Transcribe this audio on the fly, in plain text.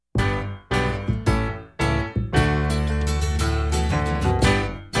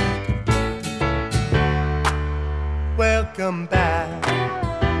Welcome back.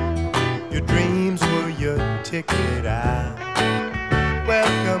 Your dreams were your ticket out.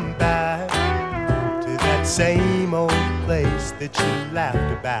 Welcome back to that same old place that you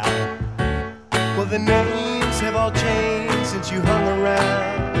laughed about. Well, the names have all changed since you hung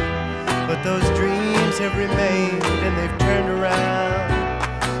around, but those dreams have remained and they've turned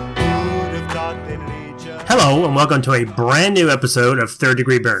around. Who'd have thought they'd lead you? Hello, and welcome to a brand new episode of Third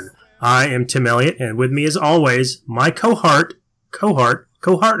Degree Byrne. I am Tim Elliott, and with me as always, my cohort in crime.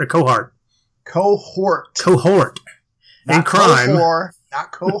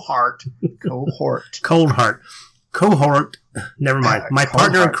 Not cohort. Cohort. Never mind. My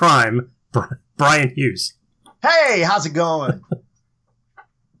partner in crime, Brian Hughes. Hey, how's it going?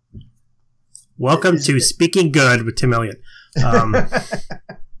 Welcome to Speaking Good with Tim Elliott. How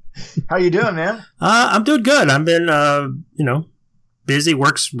you doing, man? I'm doing good. I've been, busy.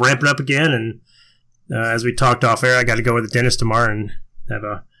 Work's ramping up again, and as we talked off air, I got to go to the dentist tomorrow and have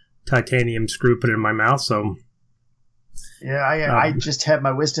a titanium screw put in my mouth. So, yeah, I just had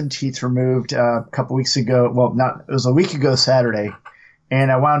my wisdom teeth removed a couple weeks ago. Well, it was a week ago Saturday, and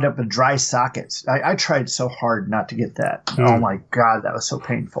I wound up with dry sockets. I tried so hard not to get that. Oh my God, that was so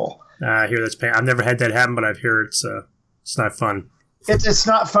painful. I hear that's pain. I've never had that happen, but I've heard it's not fun. It's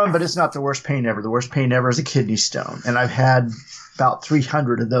not fun, but it's not the worst pain ever. The worst pain ever is a kidney stone, and I've had about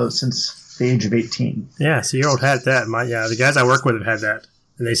 300 of those since the age of 18. Yeah, so you don't had that. The guys I work with have had that,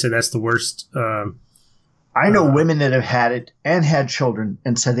 and they said that's the worst. I know women that have had it and had children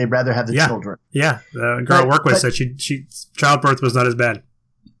and said they'd rather have the children. Yeah, the girl I work with said she childbirth was not as bad.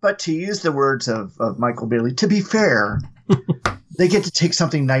 But to use the words of Michael Bailey, to be fair, they get to take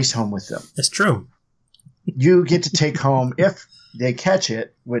something nice home with them. That's true. You get to take home, if they catch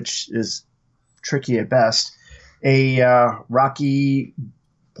it, which is tricky at best, a rocky,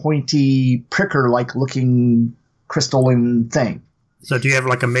 pointy, pricker-like looking crystalline thing. So do you have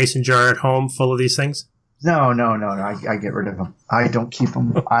like a mason jar at home full of these things? No. I get rid of them. I don't keep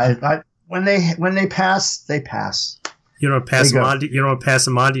them. When they pass, they pass. You don't pass them on. You don't pass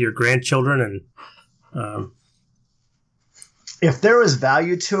them on to your grandchildren, and if there was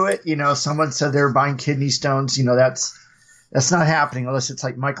value to it, someone said they were buying kidney stones. That's not happening unless it's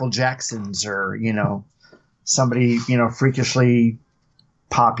like Michael Jackson's or somebody freakishly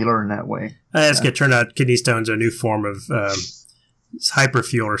popular in that way. It's going to turn out kidney stones are a new form of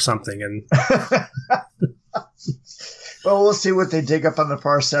hyperfuel or something, and well, we'll see what they dig up on the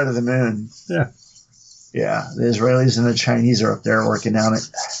far side of the moon. Yeah, the Israelis and the Chinese are up there working on it.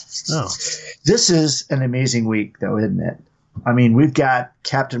 Oh, this is an amazing week, though, isn't it? I mean, we've got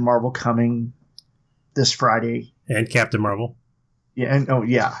Captain Marvel coming this Friday, and Captain Marvel. Yeah, and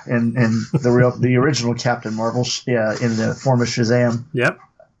the original Captain Marvel, in the form of Shazam. Yep.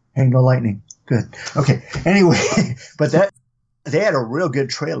 Ain't no lightning. Good. Okay. Anyway, but they had a real good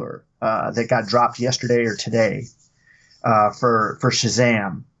trailer that got dropped yesterday or today for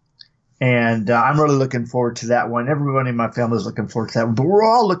Shazam. And I'm really looking forward to that one. Everybody in my family is looking forward to that one. But we're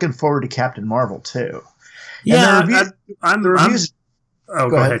all looking forward to Captain Marvel, too. Yeah, the reviews.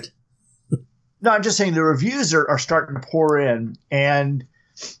 Go ahead. No, I'm just saying the reviews are starting to pour in. And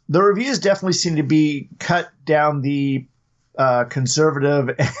the reviews definitely seem to be cut down the conservative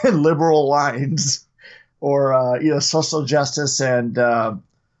and liberal lines, or, social justice and, I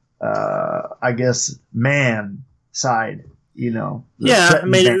guess, man side. Yeah, I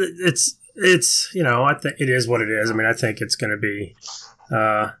mean, it's I think it is what it is. I mean, I think it's going to be,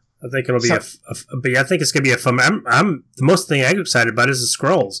 I think it'll be I think it's going to be a fun. I'm the most thing I'm excited about is the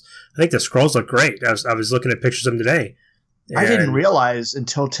Skrulls. I think the Skrulls look great. I was looking at pictures of them today. I didn't realize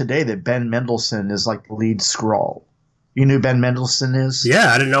until today that Ben Mendelsohn is like the lead Skrull. You knew Ben Mendelsohn is?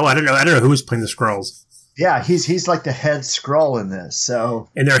 Yeah, I don't know who's playing the Skrulls. Yeah, he's like the head Skrull in this. So,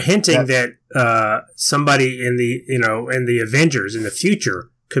 and they're hinting that somebody in the Avengers in the future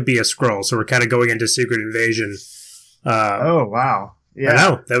could be a Skrull. So we're kind of going into Secret Invasion. Oh wow! Yeah, I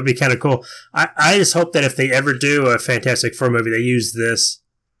know that would be kind of cool. I just hope that if they ever do a Fantastic Four movie, they use this.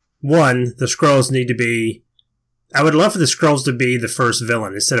 One, the Skrulls need to be. I would love for the Skrulls to be the first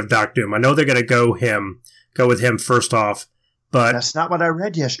villain instead of Doctor Doom. I know they're going to go with him first off, but that's not what I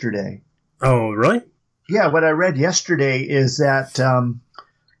read yesterday. Oh, really? Yeah, what I read yesterday is that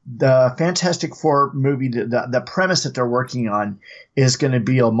the Fantastic Four movie, the premise that they're working on is going to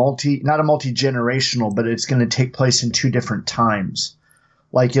be not a multi-generational, but it's going to take place in two different times.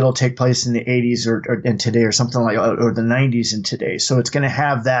 Like it'll take place in the 80s or in today or something like, or the 90s and today. So it's going to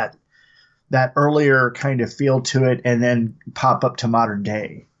have that earlier kind of feel to it and then pop up to modern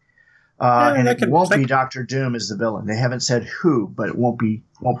day. And it won't be Dr. Doom as the villain. They haven't said who, but it won't be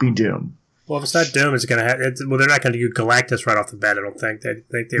Doom. Well, if it's not Doom, it's going to have. Well, they're not going to do Galactus right off the bat. I don't think they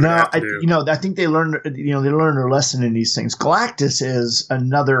would have to do. I think they learned. They learned their lesson in these things. Galactus is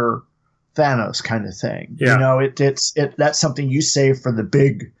another Thanos kind of thing. Yeah. It's that's something you save for the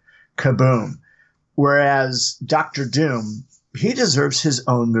big kaboom. Whereas Doctor Doom, he deserves his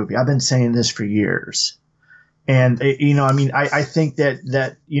own movie. I've been saying this for years. And, I think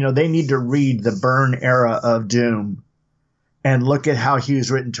that they need to read the Byrne era of Doom and look at how he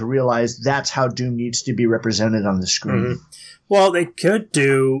was written to realize that's how Doom needs to be represented on the screen. Mm-hmm. Well, they could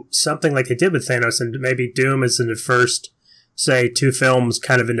do something like they did with Thanos, and maybe Doom is in the first, say, 2 films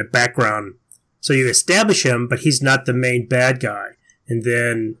kind of in the background. So you establish him, but he's not the main bad guy. And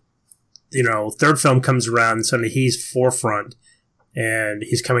then, third film comes around, and suddenly he's forefront. And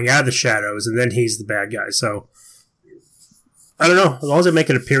he's coming out of the shadows, and then he's the bad guy. So, I don't know. As long as they make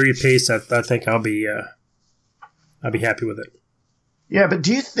it a period piece, I think I'll be happy with it. Yeah, but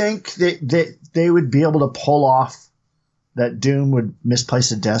do you think that they would be able to pull off that Doom would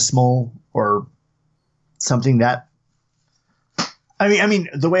misplace a decimal or something that? I mean,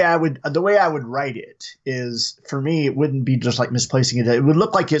 the way I would write it is, for me, it wouldn't be just like misplacing it. It would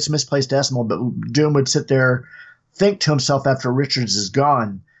look like it's misplaced decimal, but Doom would sit there, think to himself after Richards is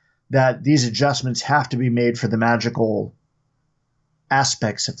gone that these adjustments have to be made for the magical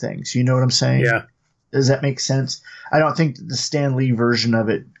aspects of things. You know what I'm saying? Yeah. Does that make sense? I don't think the Stan Lee version of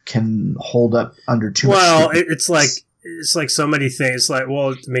it can hold up under too much. Well, it's like so many things. Like, well,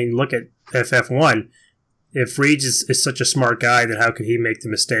 I mean, look at FF1. If Reed is such a smart guy, then how could he make the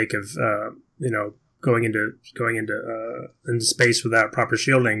mistake of going into space without proper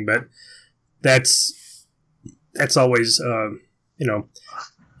shielding? But that's always,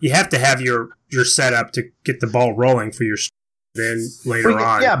 you have to have your setup to get the ball rolling for your then later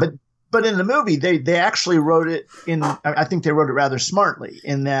on. Yeah, but in the movie, they actually wrote it in, I think they wrote it rather smartly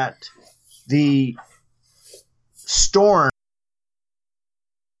in that the storm,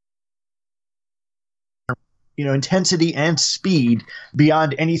 intensity and speed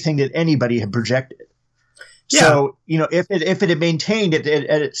beyond anything that anybody had projected. Yeah. So, if it had maintained it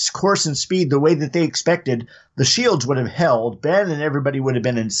at its course and speed the way that they expected, the shields would have held. Ben and everybody would have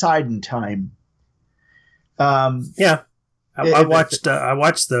been inside in time. Yeah. I watched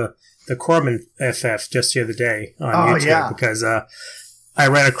the Corman FF just the other day on YouTube because I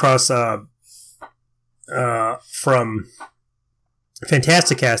ran across from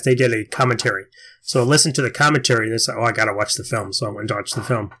Fantasticast. They did a commentary. So I listened to the commentary and they said, I got to watch the film. So I went to watch the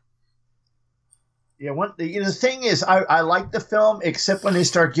film. Yeah, the thing is, I like the film except when they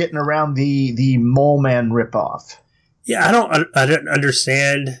start getting around the Mole Man ripoff. Yeah, I don't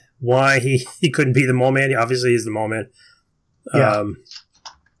understand why he couldn't be the Mole Man. Obviously, he's the Mole Man. Yeah,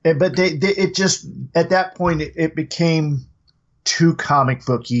 but it just at that point it became too comic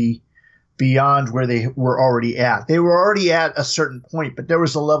booky beyond where they were already at. They were already at a certain point, but there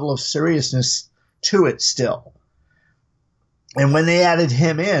was a level of seriousness to it still. And when they added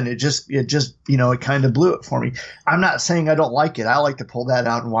him in, it kind of blew it for me. I'm not saying I don't like it. I like to pull that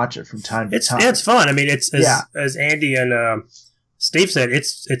out and watch it from time to time. It's fun. I mean, as Andy and Steve said,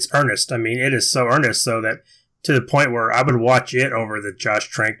 it's earnest. I mean, it is so earnest, so that to the point where I would watch it over the Josh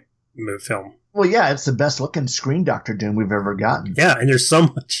Trank film. Well, yeah, it's the best looking screen Doctor Doom we've ever gotten. Yeah, and there's so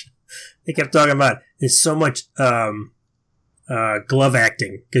much. They kept talking about there's so much glove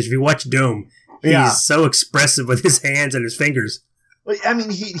acting because if you watch Doom. He's so expressive with his hands and his fingers. Well, I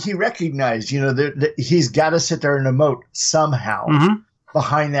mean, he recognized, that he's got to sit there and emote somehow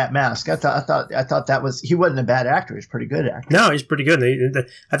behind that mask. I thought that was he wasn't a bad actor. He's a pretty good actor. No, he's pretty good.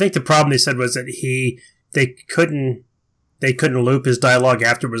 I think the problem they said was that they couldn't loop his dialogue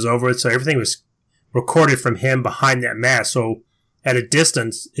after it was over, so everything was recorded from him behind that mask. So at a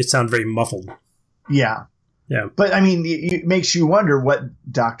distance, it sounded very muffled. Yeah. Yeah. But, I mean, it makes you wonder what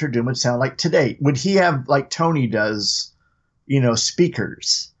Dr. Doom would sound like today. Would he have, like Tony does,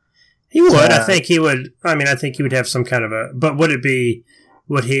 speakers? He would. I think he would. I mean, I think he would have some kind of a... But would it be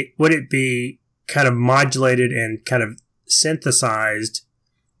kind of modulated and kind of synthesized?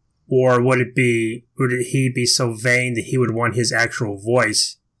 Or would he be so vain that he would want his actual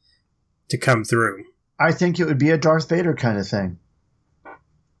voice to come through? I think it would be a Darth Vader kind of thing.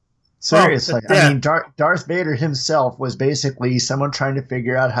 Seriously. Well, yeah. I mean, Darth Vader himself was basically someone trying to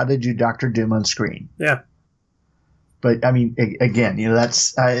figure out how to do Dr. Doom on screen. Yeah. But, I mean, again,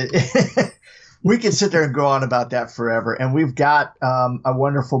 that's... we could sit there and go on about that forever. And we've got a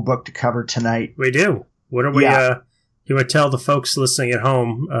wonderful book to cover tonight. We do. What are we... you would tell the folks listening at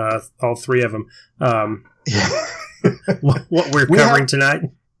home, all three of them, what we're covering tonight?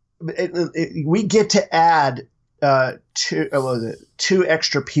 We get to add two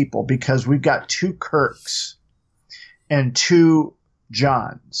extra people because we've got 2 Kirks and 2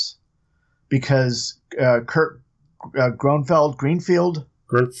 Johns because Kirk Greenfield, I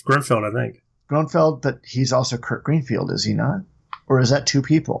think. Greenfield, but he's also Kirk Greenfield, is he not? Or is that 2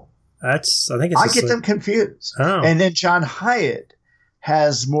 people? I think it's. I get them confused. Oh. And then John Hyatt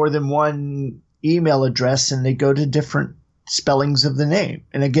has more than one email address, and they go to different spellings of the name.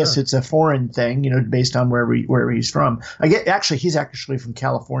 And I guess it's a foreign thing, based on wherever he's from. He's actually from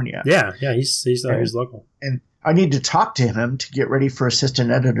California. Yeah, he's local. And I need to talk to him to get ready for Assistant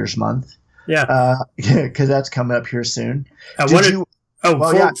Editors Month. Yeah, because that's coming up here soon.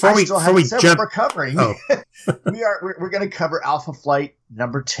 Before we jump, we're covering. Oh. we're going to cover Alpha Flight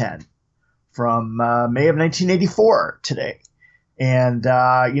number 10 from May of 1984 today. And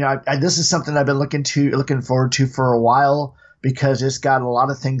this is something I've been looking forward to for a while because it's got a lot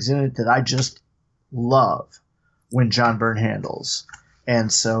of things in it that I just love when John Byrne handles.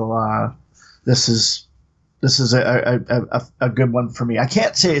 And so this is a good one for me. I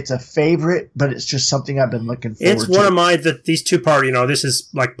can't say it's a favorite, but it's just something I've been looking forward to. It's one of mine that these 2 part. This is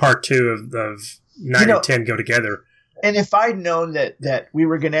like part 2 of 9 and 10 go together. And if I'd known that we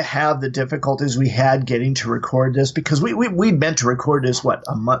were going to have the difficulties we had getting to record this, because we meant to record this,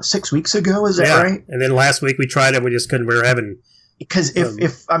 6 weeks ago? Is that right? And then last week we tried it. We just couldn't. We were having. Because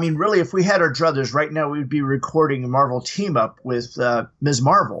if we had our druthers right now, we'd be recording a Marvel team up with Ms.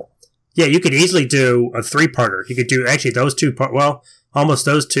 Marvel. Yeah, you could easily do a 3-parter. You could do actually those 2 almost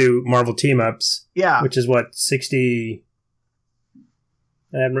those 2 Marvel team ups. Yeah, which is what 60.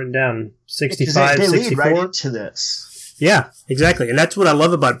 I have written down 65, they 64. lead right into this. Yeah, exactly, and that's what I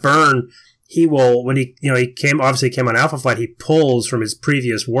love about Byrne. He will when he came on Alpha Flight. He pulls from his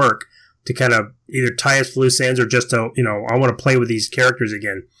previous work to kind of either tie us loose ends or just to I want to play with these characters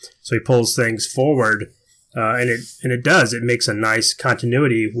again. So he pulls things forward. And it does. It makes a nice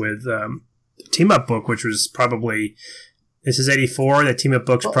continuity with the Team Up book, which was probably this is 84. That Team Up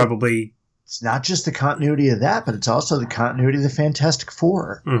book's probably. It's not just the continuity of that, but it's also the continuity of the Fantastic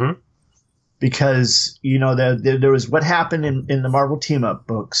Four. Mm-hmm. Because there was what happened in the Marvel Team Up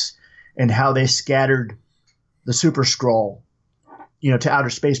books and how they scattered the Super Skrull, to outer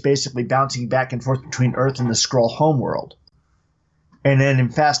space, basically bouncing back and forth between Earth and the Skrull homeworld. And then in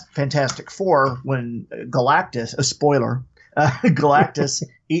Fantastic Four, when Galactus, a spoiler, Galactus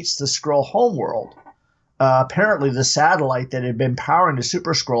eats the Skrull homeworld, apparently the satellite that had been powering the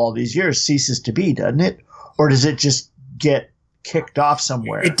Super Skrull all these years ceases to be, doesn't it? Or does it just get kicked off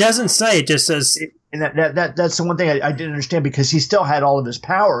somewhere? It doesn't say. It just says. And that's the one thing I didn't understand because he still had all of his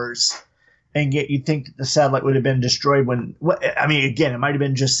powers. And yet you'd think that the satellite would have been destroyed again, it might have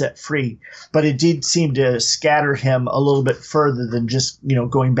been just set free, but it did seem to scatter him a little bit further than just,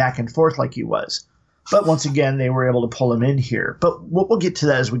 going back and forth like he was. But once again, they were able to pull him in here. But we'll get to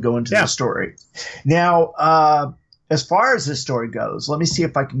that as we go into the story. Now, as far as this story goes, let me see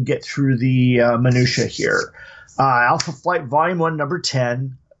if I can get through the minutia here. Alpha Flight Volume 1, Number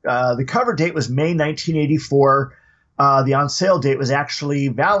 10. The cover date was May 1984. The on-sale date was actually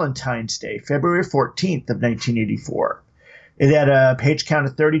Valentine's Day, February 14th of 1984. It had a page count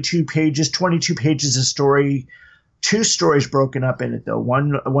of 32 pages, 22 pages of story, 2 stories broken up in it, though.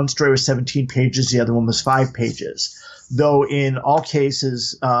 One story was 17 pages, the other one was 5 pages. Though in all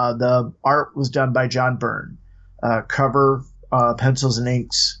cases, the art was done by John Byrne. Cover, pencils and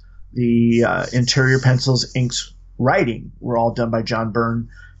inks, the interior pencils, inks, writing were all done by John Byrne.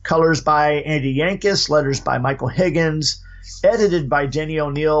 Colors by Andy Yankus, letters by Michael Higgins, edited by Denny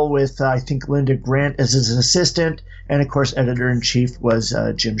O'Neil with, I think, Linda Grant as his assistant, and, of course, editor-in-chief was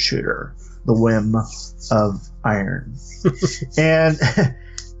Jim Shooter, the whim of iron. And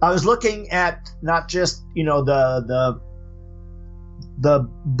I was looking at not just, the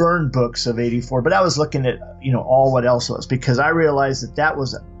Byrne books of 84, but I was looking at, all what else was, because I realized that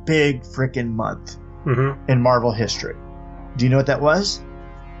was a big frickin' month in Marvel history. Do you know what that was?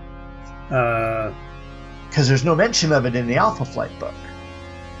 Because there's no mention of it in the Alpha Flight book.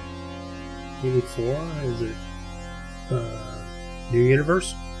 84? Is it New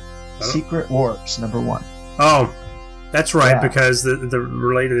Universe? Secret Wars, number 1. Oh, that's right, because the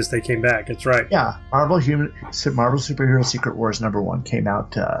related is they came back. That's right. Yeah, Marvel Superhero Secret Wars number 1 came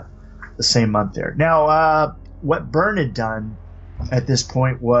out the same month there. Now, what Byrne had done at this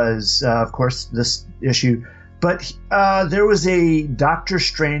point was, of course, this issue, but there was a Doctor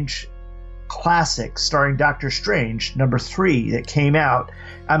Strange classic starring Doctor Strange, number 3, that came out.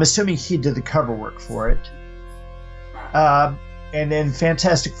 I'm assuming he did the cover work for it. And then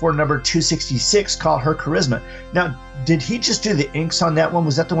Fantastic Four number 266 called Her Charisma. Now, did he just do the inks on that one?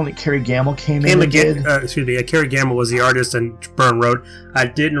 Was that the one that Kerry Gamble came in and did? Kerry Gamble was the artist and Byrne wrote. I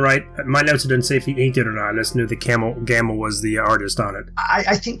didn't write, my notes didn't say if he inked it or not. I just knew that Gamble was the artist on it.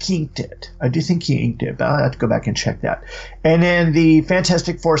 I think he inked it. I do think he inked it, but I'll have to go back and check that. And then the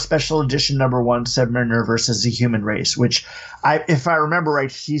Fantastic Four Special Edition number 1, Submariner versus the Human Race, which, if I remember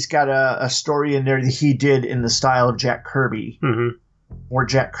right, he's got a story in there that he did in the style of Jack Kirby. Mm-hmm. Or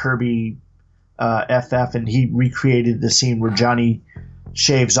Jack Kirby FF, and he recreated the scene where Johnny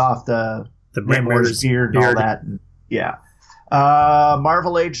shaves off the Namor's beard and all that. And, yeah.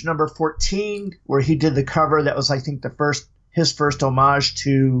 Marvel Age number 14, where he did the cover. That was, I think, his first homage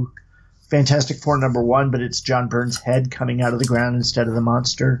to Fantastic Four number 1, but it's John Byrne's head coming out of the ground instead of the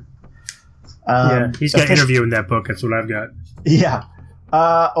monster. He's got an interview in that book. That's what I've got. Yeah.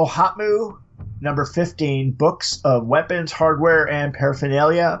 Ohatmu number 15, books of weapons, hardware, and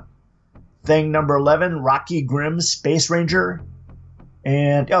paraphernalia. Thing number 11, Rocky Grimm's Space Ranger.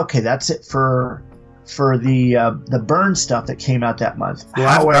 And okay, that's it for the Byrne stuff that came out that month. Well,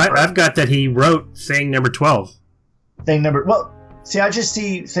 however, I've got that he wrote Thing number 12. I just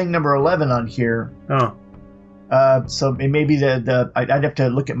see Thing number 11 on here. Oh. So maybe I'd have to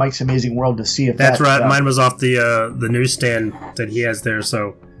look at Mike's Amazing World to see if that's right. Mine was off the newsstand that he has there,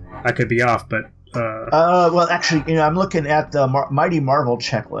 so I could be off, but well, actually, I'm looking at the Mighty Marvel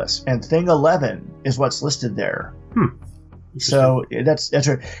checklist, and Thing 11 is what's listed there. So that's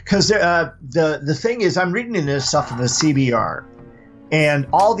right. Because the thing is, I'm reading this stuff in the CBR, and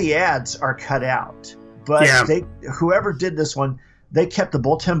all the ads are cut out. But whoever did this one, they kept the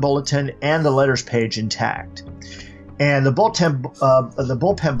bullpen and the letters page intact. And the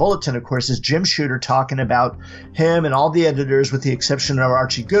bullpen bulletin, of course, is Jim Shooter talking about him and all the editors, with the exception of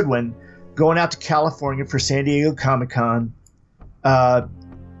Archie Goodwin, going out to California for San Diego Comic-Con,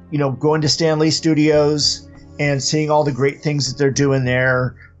 going to Stan Lee Studios and seeing all the great things that they're doing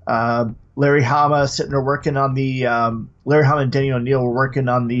there. Larry Hama sitting there working on the Larry Hama and Denny O'Neil were working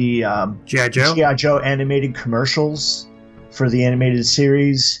on the G.I. Joe animated commercials for the animated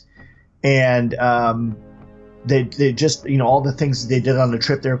series, and they just all the things that they did on the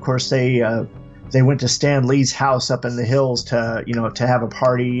trip there. Of course, they went to Stan Lee's house up in the hills to have a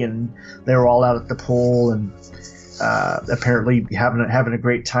party, and they were all out at the pool and apparently having a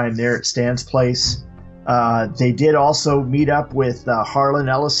great time there at Stan's place. They did also meet up with Harlan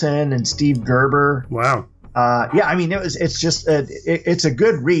Ellison and Steve Gerber. Wow. It's a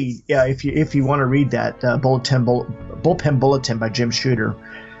good read. Yeah, if you want to read that bullpen bulletin by Jim Shooter.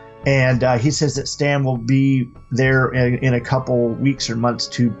 And he says that Stan will be there in a couple weeks or months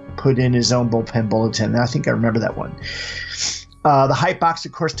to put in his own bullpen bulletin. And I think I remember that one. The Hype Box,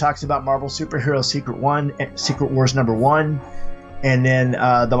 of course, talks about Marvel Superhero Secret Wars number 1. And then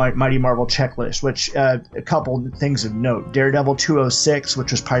the Mighty Marvel checklist, which a couple things of note. Daredevil 206,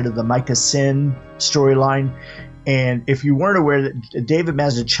 which was part of the Micah Sin storyline. And if you weren't aware, that David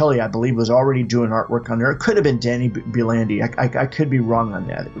Mazzucchelli, I believe, was already doing artwork on there. It could have been Danny Biolandi. I could be wrong on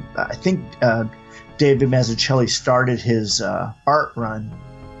that. I think David Mazzucchelli started his art run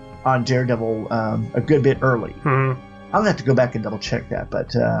on Daredevil a good bit early. Mm-hmm. I'm going to have to go back and double check that,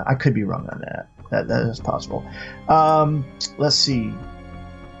 but I could be wrong on that. That is possible. Let's see.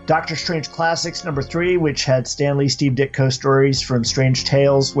 Doctor Strange Classics number 3, which had Stan Lee, Steve Ditko stories from Strange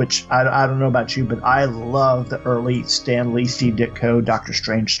Tales, which I don't know about you, but I love the early Stan Lee, Steve Ditko Doctor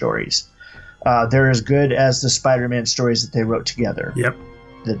Strange stories. They're as good as the Spider-Man stories that they wrote together. Yep.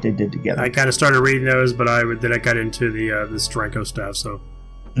 That they did together. I kind of started reading those, but then I got into the Stranko stuff. So,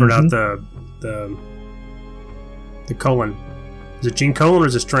 not the Colon. Is it Gene Colan or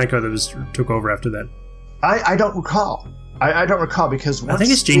is it Stranko that took over after that? I don't recall. I don't recall because I think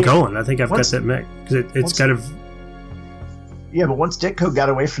it's Gene Colan. I think I've got that mix because it's kind of. Yeah, but once Ditko got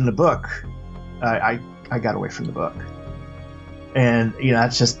away from the book, I got away from the book, and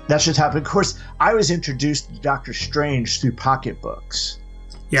that's just happened. Of course, I was introduced to Doctor Strange through pocketbooks.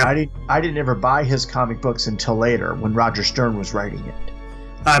 Yeah, I didn't ever buy his comic books until later when Roger Stern was writing it.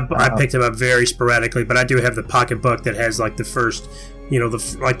 I picked them up very sporadically, but I do have the pocketbook that has like the first,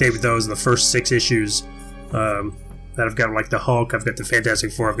 like David those the first 6 issues. That I've got like the Hulk, I've got the Fantastic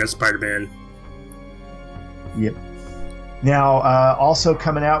Four, I've got Spider-Man. Yep. Now, also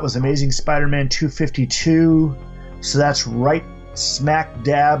coming out was Amazing Spider-Man 252. So that's right smack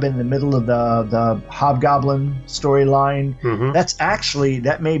dab in the middle of the Hobgoblin storyline. Mm-hmm.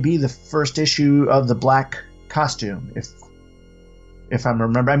 That may be the first issue of the black costume, if I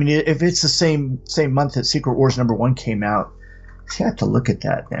remember. I mean, if it's the same month that Secret Wars number 1 came out, I have to look at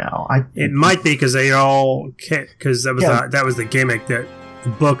that now. It might be because that was the gimmick that the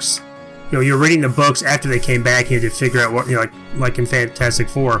books. You're reading the books after they came back. You had to figure out what like in Fantastic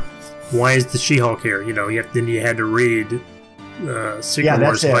Four, why is the She-Hulk here? Then you had to read Secret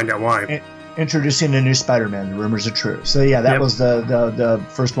Wars to find out why. Introducing a new Spider-Man. The rumors are true. So that was the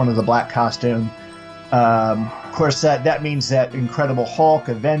first one of the black costume. Of course, that means that Incredible Hulk,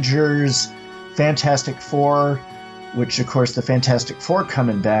 Avengers, Fantastic Four, which of course the Fantastic Four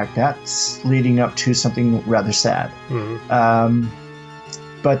coming back, that's leading up to something rather sad. Mm-hmm.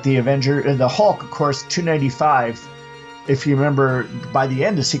 But the Hulk, of course, 295. If you remember, by the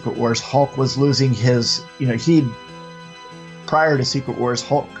end of Secret Wars, Hulk was losing his. Prior to Secret Wars,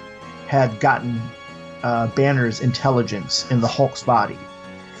 Hulk had gotten Banner's intelligence in the Hulk's body,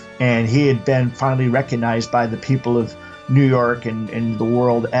 and he had been finally recognized by the people of New York and the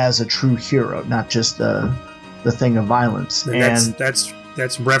world as a true hero, not just the thing of violence. And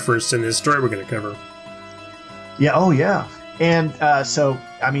that's referenced in this story we're going to cover. Yeah. Oh, yeah. And so,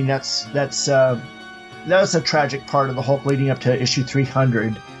 I mean, that's a tragic part of the Hulk leading up to issue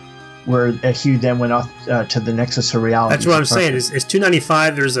 300, where Hugh then went off to the Nexus of Reality. That's what I'm saying. It's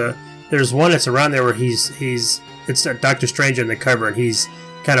 295. There's one that's around there where it's Doctor Strange on the cover, and he's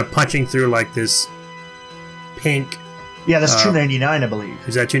kind of punching through like this pink. Yeah, that's 299, I believe.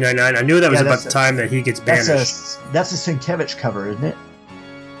 Is that 299? I knew that was about the time that he gets banished. That's a Sienkiewicz cover, isn't it?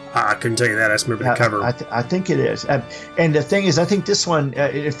 I couldn't tell you that. I just remember the cover. I think it is. And the thing is, I think this one,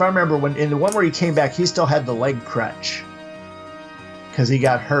 if I remember, when in the one where he came back, he still had the leg crutch because he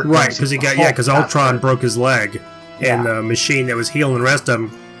got hurt. Right, because Ultron broke his leg, and the machine that was healing the rest of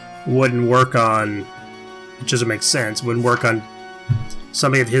him wouldn't work on. Which doesn't make sense. Wouldn't work on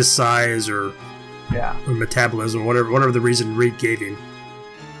somebody of his size or metabolism, whatever the reason Reed gave him.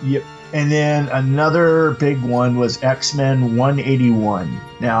 Yep. And then another big one was X-Men 181.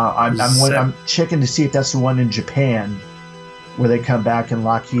 Now, I'm checking to see if that's the one in Japan where they come back and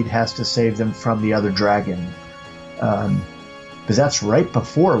Lockheed has to save them from the other dragon. Because that's right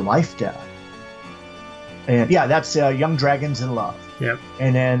before Life Death. And that's Young Dragons in Love. Yep.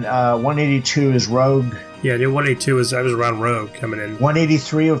 And then 182 is Rogue. Yeah, the 182 was around Rogue coming in.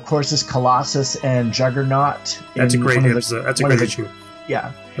 183, of course, is Colossus and Juggernaut. That's a great episode. That's a great issue.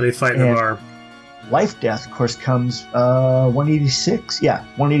 Yeah. Where they fight in the bar. Life Death, of course, comes 186. Yeah,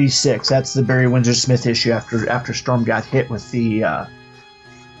 186. That's the Barry Windsor Smith issue after Storm got hit with the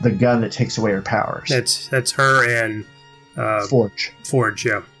gun that takes away her powers. That's her and Forge. Forge,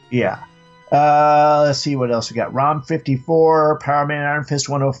 yeah. Yeah. Let's see what else we got. ROM 54, Power Man Iron Fist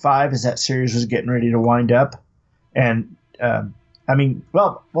 105, as that series was getting ready to wind up. And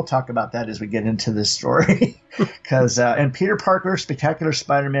we'll talk about that as we get into this story. And Peter Parker, Spectacular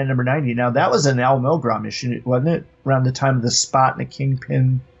Spider-Man number 90. Now, that was an Al Milgrom issue, wasn't it? Around the time of the Spot and the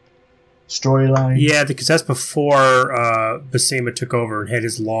Kingpin storyline. Yeah, because that's before Buscema took over and had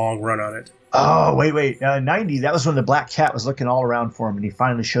his long run on it. Oh, wait. 90, that was when the Black Cat was looking all around for him, and he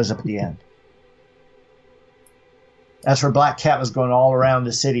finally shows up at the end. That's where Black Cat was going all around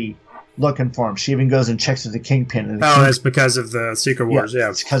the city looking for him. She even goes and checks with the Kingpin. That's because of the Secret Wars,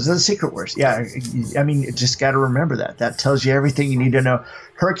 yeah. It's because of the Secret Wars, yeah. I mean, you just got to remember that. That tells you everything you need to know.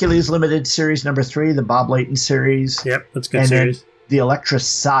 Hercules Limited Series number 3, the Bob Layton series. Yep, that's a good series. Then the Elektra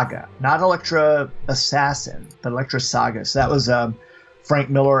Saga. Not Elektra Assassin, but Elektra Saga. So that was Frank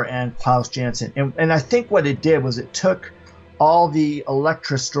Miller and Klaus Janson. And I think what it did was it took all the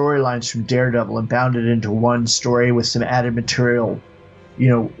Elektra storylines from Daredevil and bound it into one story with some added material,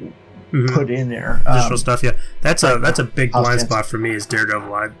 put in there. Additional stuff, yeah. That's a big blind spot for me is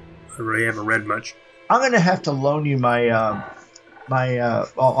Daredevil. I really haven't read much. I'm going to have to loan you my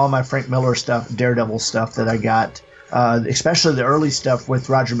all my Frank Miller stuff, Daredevil stuff that I got. Especially the early stuff with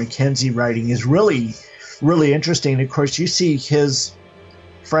Roger McKenzie writing is really, really interesting. And of course, you see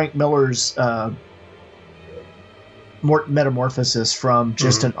Frank Miller's metamorphosis from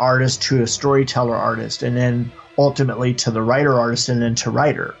just an artist to a storyteller artist, and then ultimately to the writer artist, and then to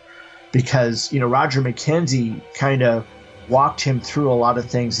writer, because Roger McKenzie kind of walked him through a lot of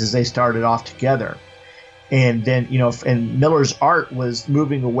things as they started off together, and then and Miller's art was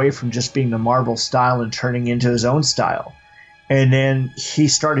moving away from just being the Marvel style and turning into his own style, and then he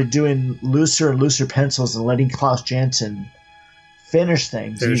started doing looser and looser pencils and letting Klaus Janson finish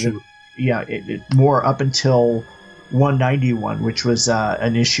things. More up until 191, which was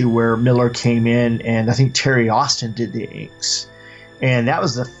an issue where Miller came in, and I think Terry Austin did the inks, and that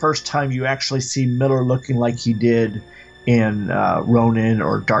was the first time you actually see Miller looking like he did in Ronin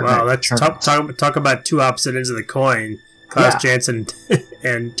or Dark Knight. Wow, that's talk about two opposite ends of the coin: Klaus Janson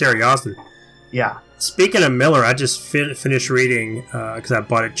and Terry Austin. Yeah. Speaking of Miller, I just finished reading, because I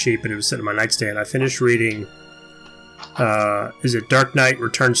bought it cheap and it was sitting on my nightstand. I finished reading, is it Dark Knight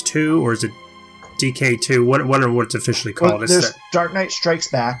Returns 2 or is it DK2? What it's officially called. Well, there's Dark Knight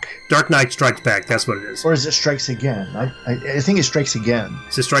Strikes Back. Dark Knight Strikes Back, that's what it is. Or is it Strikes Again? I think it Strikes Again.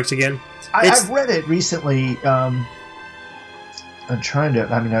 Is it Strikes Again? I've read it recently. I'm trying to.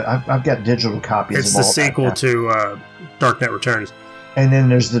 I mean, I've got digital copies. It's the sequel to Dark Knight Returns. And then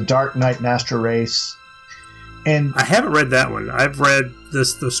there's the Dark Knight Master Race. And I haven't read that one. I've read the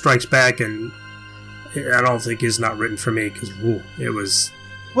Strikes Back, and I don't think it's not written for me because it was.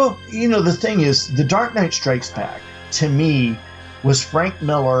 Well, the thing is, the Dark Knight Strikes Back to me was Frank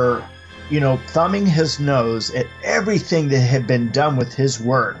Miller, thumbing his nose at everything that had been done with his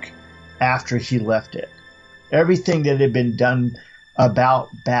work after he left it. Everything that had been done about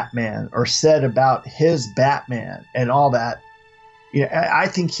Batman or said about his Batman and all that. I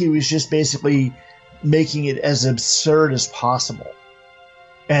think he was just basically making it as absurd as possible.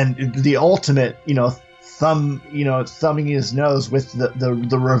 And the ultimate, thumbing his nose with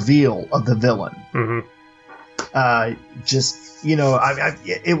the reveal of the villain. Mm-hmm.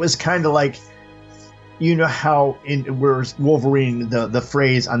 It was kind of like, how in Wolverine, the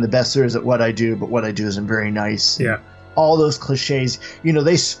phrase, "I'm the best there is at what I do, but what I do isn't very nice." Yeah. All those cliches,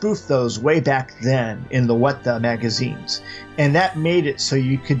 they spoofed those way back then in the What The magazines. And that made it so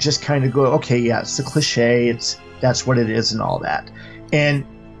you could just kind of go, okay, yeah, it's the cliche, that's what it is and all that. And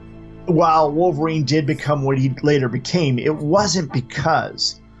while Wolverine did become what he later became, it wasn't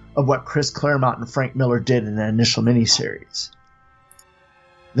because of what Chris Claremont and Frank Miller did in the initial miniseries.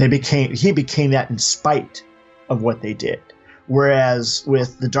 He became that in spite of what they did. Whereas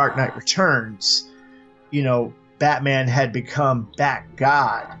with The Dark Knight Returns, Batman had become Bat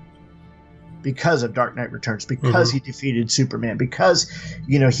God because of Dark Knight Returns, because he defeated Superman, because,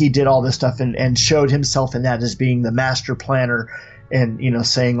 he did all this stuff and showed himself in that as being the master planner and,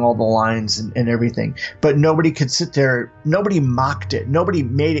 saying all the lines and everything. But nobody could sit there. Nobody mocked it. Nobody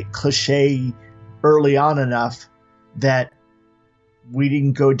made it cliche early on enough that we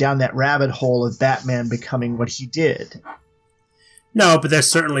didn't go down that rabbit hole of Batman becoming what he did. No, but that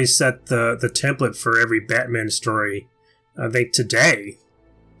certainly set the template for every Batman story, I think, today,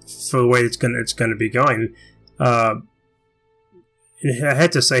 for the way it's going to be going. I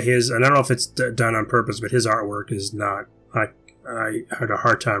had to say and I don't know if it's done on purpose, but his artwork is not. I had a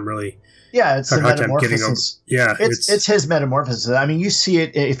hard time really. Yeah, it's the metamorphosis. It's his metamorphosis. I mean, you see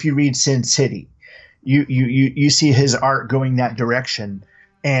it if you read Sin City. You see his art going that direction,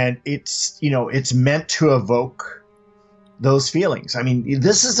 and it's meant to evoke those feelings. I mean,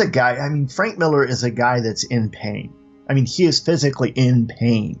 this is a guy. I mean, Frank Miller is a guy that's in pain. I mean, he is physically in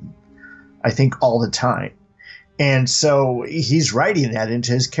pain, I think, all the time. And so he's writing that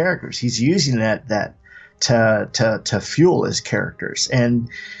into his characters. He's using that to fuel his characters. And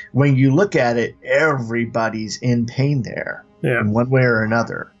when you look at it, everybody's in pain there, in one way or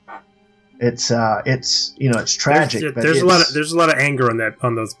another. It's tragic. There's a lot of anger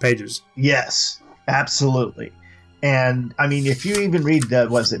on those pages. Yes, absolutely. And I mean, if you even read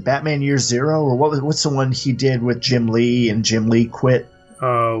Batman Year Zero, or what's the one he did with Jim Lee, and Jim Lee quit?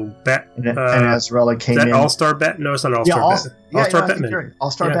 Oh, and Azraella came in. All-Star Batman? No, it's not All-Star Batman. All-Star Batman. Right.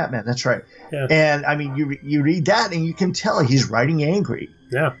 All-Star Batman. That's right. Yeah. And I mean, you read that, and you can tell he's writing angry.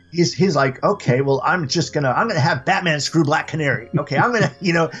 Yeah. He's like, okay, well, I'm gonna have Batman screw Black Canary. Okay, I'm gonna,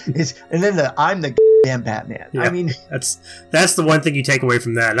 and then I'm the damn Batman. Yeah. I mean, that's the one thing you take away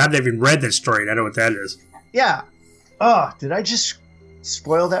from that. And I've never even read that story, and I know what that is. Yeah. Oh, did I just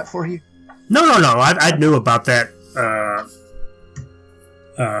spoil that for you? No. I knew about that.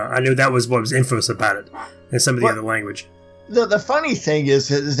 I knew that was what was infamous about it, and some of the other language. The funny thing is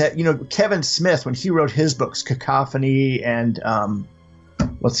that Kevin Smith, when he wrote his books, Cacophony and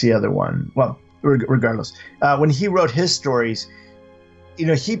what's the other one? Well, regardless, when he wrote his stories,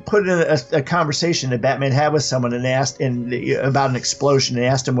 he put in a conversation that Batman had with someone and asked about an explosion, and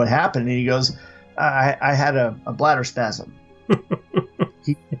asked him what happened, and he goes, I had a bladder spasm.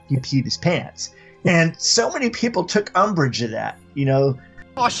 he peed his pants. And so many people took umbrage at that,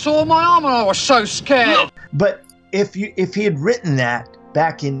 I saw my arm and I was so scared. But if he had written that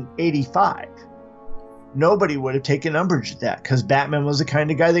back in 85, nobody would have taken umbrage at that, because Batman was the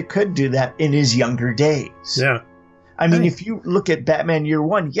kind of guy that could do that in his younger days. Yeah. I mean, if you look at Batman Year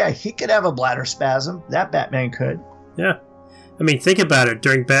One, yeah, he could have a bladder spasm. That Batman could. Yeah. I mean, think about it.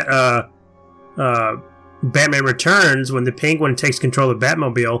 During Batman Returns, when the Penguin takes control of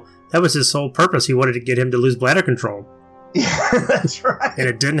Batmobile, that was his sole purpose. He wanted to get him to lose bladder control. Yeah, that's right. And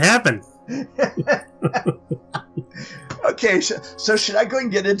it didn't happen. Okay, so should I go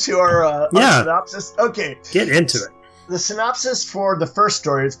and get into our synopsis? Okay. Get into it. The synopsis for the first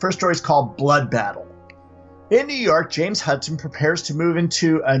story is called Blood Battle. In New York, James Hudson prepares to move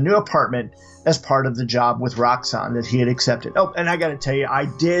into a new apartment as part of the job with Roxxon that he had accepted. Oh, and I got to tell you, I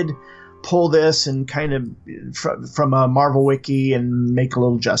did pull this and kind of from a Marvel Wiki and make a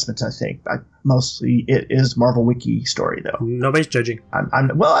little adjustments, I think. Mostly it is Marvel Wiki story, though. Nobody's judging.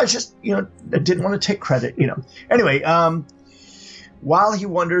 I just, I didn't want to take credit, Anyway, while he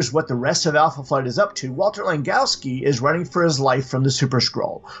wonders what the rest of Alpha Flight is up to, Walter Langowski is running for his life from the Super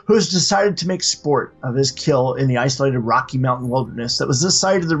Skrull, who has decided to make sport of his kill in the isolated Rocky Mountain wilderness that was the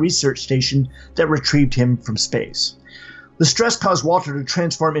site of the research station that retrieved him from space. The stress caused Walter to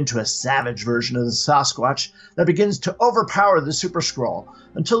transform into a savage version of the Sasquatch that begins to overpower the Super Skrull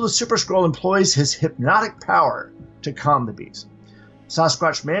until the Super Skrull employs his hypnotic power to calm the beast.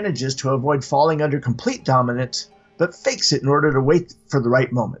 Sasquatch manages to avoid falling under complete dominance, but fakes it in order to wait for the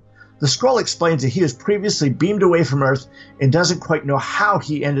right moment. The Skrull explains that he was previously beamed away from Earth and doesn't quite know how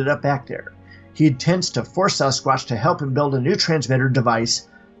he ended up back there. He intends to force Sasquatch to help him build a new transmitter device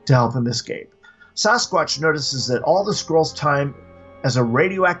to help him escape. Sasquatch notices that all the Skrull's time as a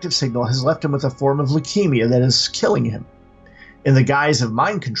radioactive signal has left him with a form of leukemia that is killing him. In the guise of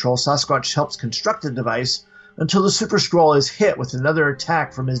mind control, Sasquatch helps construct the device until the Super Skrull is hit with another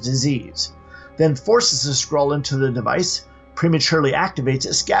attack from his disease, then forces the Skrull into the device, prematurely activates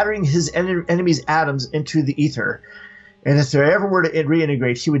it, scattering his enemy's atoms into the ether, and if they ever were to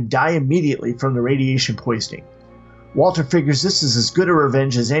reintegrate, he would die immediately from the radiation poisoning. Walter figures this is as good a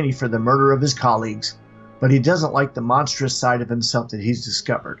revenge as any for the murder of his colleagues, but he doesn't like the monstrous side of himself that he's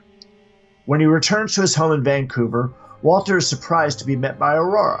discovered. When he returns to his home in Vancouver, Walter is surprised to be met by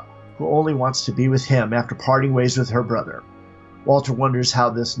Aurora, who only wants to be with him after parting ways with her brother. Walter wonders how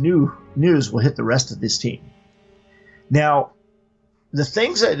this new news will hit the rest of his team. Now, the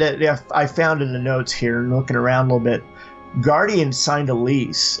things that I found in the notes here, and looking around a little bit, Guardian signed a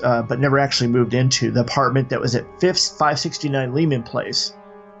lease, but never actually moved into the apartment that was at 569 Lehman Place,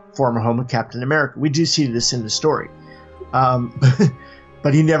 former home of Captain America. We do see this in the story.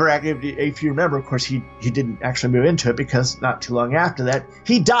 But he never, if you remember, of course, he didn't actually move into it because not too long after that,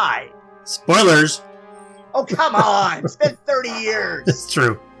 he died. Spoilers. Oh, come on. It's been 30 years. It's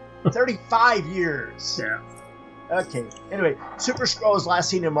true. 35 years. Yeah. Okay. Anyway, Super Skrull was last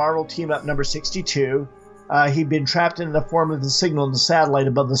seen in Marvel Team-Up number 62. He'd been trapped in the form of the signal in the satellite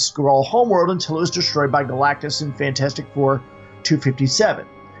above the Skrull homeworld until it was destroyed by Galactus in Fantastic Four 257,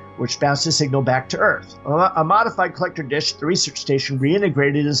 which bounced the signal back to Earth. A modified collector dish at the research station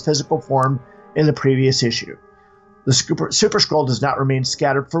reintegrated his physical form in the previous issue. The Super Skrull does not remain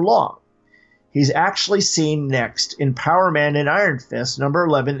scattered for long. He's actually seen next in Power Man and Iron Fist number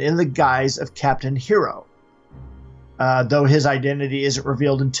 11 in the guise of Captain Hero, though his identity isn't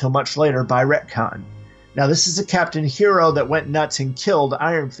revealed until much later by retcon. Now, this is a Captain Hero that went nuts and killed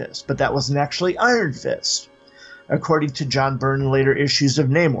Iron Fist, but that wasn't actually Iron Fist, according to John Byrne in later issues of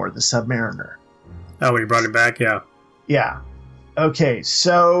Namor, the Submariner. Oh, when he brought him back, yeah. Yeah. Okay,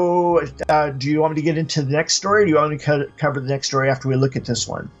 so do you want me to get into the next story, or do you want me to cover the next story after we look at this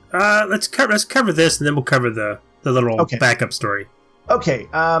one? Let's cover this, and then we'll cover the little backup story. Okay,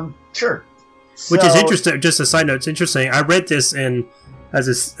 sure. Which is interesting. Just a side note, it's interesting. I read this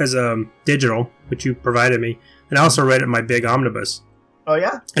as a digital, which you provided me, and I also read it in my big omnibus. Oh,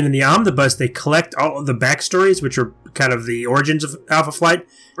 yeah? And in the omnibus, they collect all of the backstories, which are kind of the origins of Alpha Flight.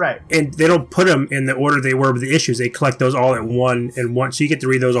 Right. And they don't put them in the order they were with the issues. They collect those all at one, so you get to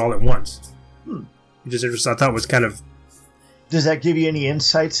read those all at once. Which is interesting. I thought it was kind of... Does that give you any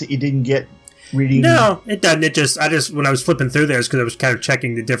insights that you didn't get reading? No, it doesn't. It just when I was flipping through there, it's because I was kind of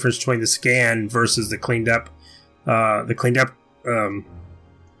checking the difference between the scan versus the cleaned up version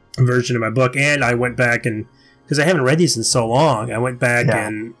of my book. And I went back and, because I haven't read these in so long, I went back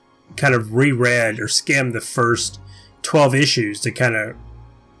and kind of reread or skimmed the first 12 issues to kind of,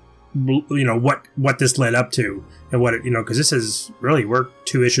 what this led up to and what it, because this is really, we're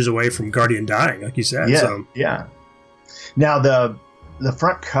 2 issues away from Guardian dying, like you said. Yeah. So. Yeah. Now the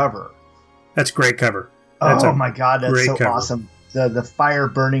front cover. That's a great cover. Oh my God, that's so cover. awesome. The fire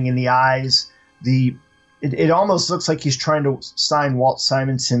burning in the eyes. It almost looks like he's trying to sign Walt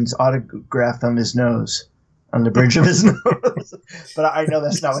Simonson's autograph on his nose, on the bridge of his nose. But I know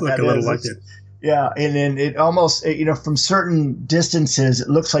that's not what that is. Like it. Yeah, and then it almost, from certain distances, it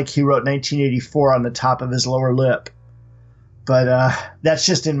looks like he wrote 1984 on the top of his lower lip. But that's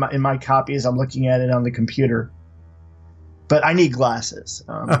just in my copy as I'm looking at it on the computer. But I need glasses.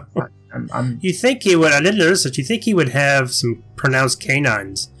 You think he would? I didn't notice that. You think he would have some pronounced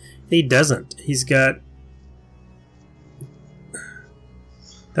canines? He doesn't. He's got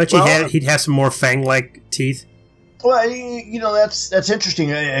Don't he'd have some more fang-like teeth? Well, that's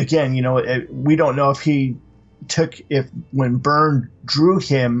interesting. Again, we don't know when Byrne drew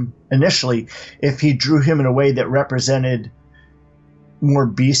him initially, if he drew him in a way that represented more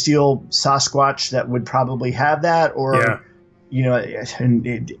bestial Sasquatch that would probably have that, or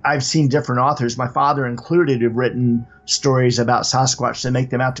I've seen different authors, my father included, have written stories about Sasquatch that make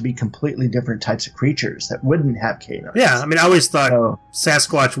them out to be completely different types of creatures that wouldn't have canines. Yeah, I mean, I always thought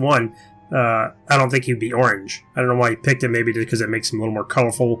Sasquatch 1, I don't think he'd be orange. I don't know why he picked him, maybe just because it makes him a little more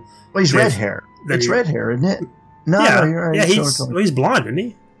colorful. Well, he's red hair. It's red hair, isn't it? No, you're right. Yeah, he's blonde, isn't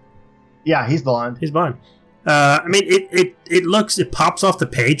he? Yeah, he's blonde. He's blonde. I mean, it pops off the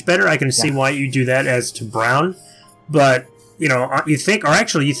page better. I can see why you do that as to brown, but you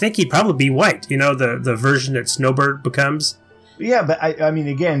think he'd probably be white. The version that Snowbird becomes. Yeah, but I mean,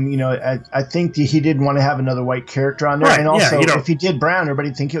 again, I think he didn't want to have another white character on there, right, and also if he did brown,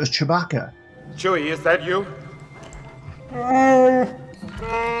 everybody'd think it was Chewbacca. Chewie, is that you?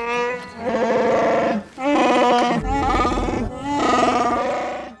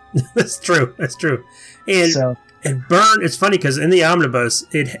 That's true. And Byrne, it's funny because in the omnibus,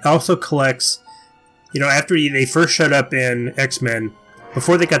 it also collects, after they first showed up in X-Men,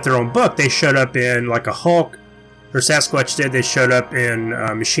 before they got their own book, they showed up in like a Hulk, or Sasquatch did, they showed up in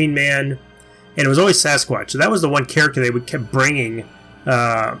Machine Man, and it was always Sasquatch. So that was the one character they kept bringing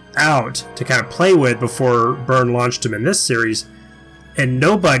out to kind of play with before Byrne launched him in this series, and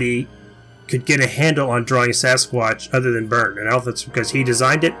nobody could get a handle on drawing Sasquatch other than Byrne. And I don't know if it's because he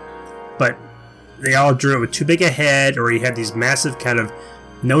designed it, but they all drew it with too big a head, or he had these massive kind of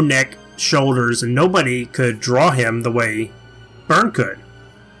no neck, shoulders, and nobody could draw him the way Byrne could.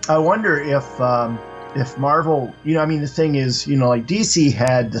 I wonder if Marvel, the thing is, like DC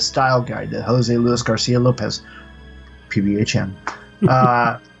had the style guide that Jose Luis Garcia Lopez, PBHM,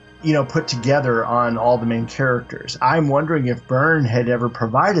 put together on all the main characters. I'm wondering if Byrne had ever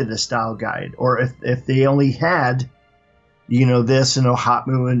provided a style guide, or if they only had, this and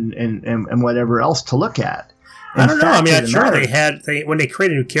Ohatmu and whatever else to look at. I don't know. I mean, I'm sure when they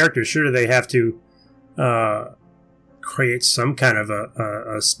create a new character, sure they have to create some kind of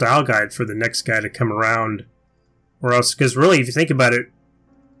a style guide for the next guy to come around, or else, because really, if you think about it,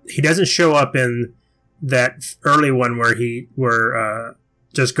 he doesn't show up in that early one where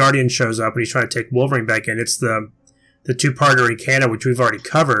just Guardian shows up and he's trying to take Wolverine back in. It's the two-parter in Canada, which we've already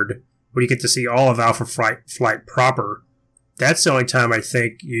covered, where you get to see all of Alpha Flight proper. That's the only time I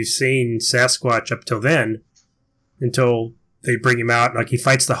think you've seen Sasquatch up till then, until they bring him out. Like, he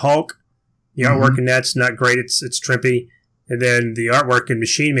fights the Hulk. The artwork in that's not great. It's trippy. And then the artwork in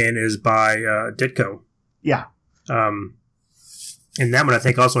Machine Man is by Ditko. Yeah. And that one I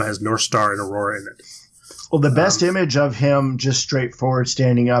think also has North Star and Aurora in it. Well, the best image of him just straightforward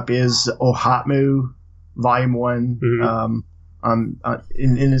standing up is Ohatmu, Volume 1.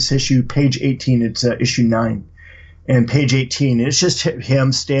 In this issue, page 18, it's issue 9. And page 18, it's just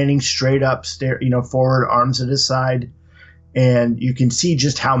him standing straight up, forward, arms at his side. And you can see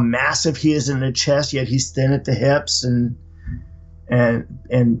just how massive he is in the chest, yet he's thin at the hips. And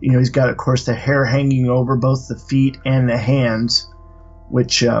he's got, of course, the hair hanging over both the feet and the hands,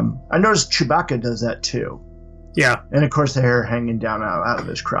 which I noticed Chewbacca does that too. Yeah. And, of course, the hair hanging down out of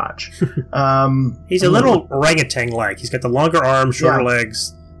his crotch. He's a little orangutan-like. He's got the longer arms, shorter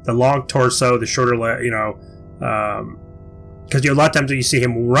legs, the long torso, the shorter leg, because a lot of times when you see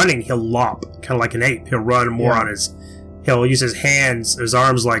him running, he'll lop, kind of like an ape. He'll run more on he'll use his hands, his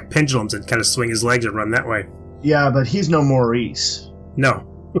arms like pendulums, and kind of swing his legs and run that way. Yeah, but he's no Maurice. No.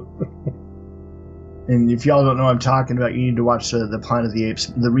 And if y'all don't know what I'm talking about, you need to watch the Planet of the Apes,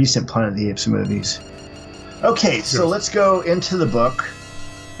 the recent Planet of the Apes movies. Okay, so let's go into the book.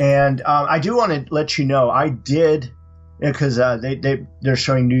 And I do want to let you know, I did, because they're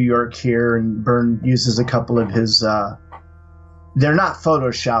showing New York here, and Byrne uses a couple of his... they're not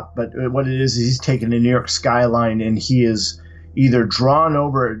Photoshop, but what it is he's taken the New York skyline and he is either drawn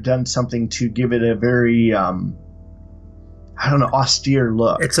over or done something to give it a very, austere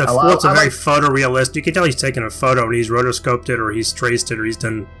look. It's a very photorealistic. You can tell he's taken a photo and he's rotoscoped it, or he's traced it, or he's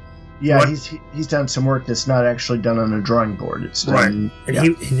done... Yeah, he's done some work that's not actually done on a drawing board. It's done... Right.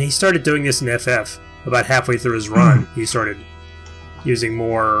 And he started doing this in FF. About halfway through his run, he started using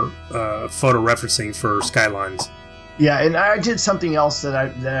more photo referencing for skylines. Yeah, and I did something else that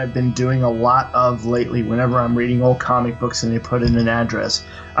I've been doing a lot of lately. Whenever I'm reading old comic books and they put in an address,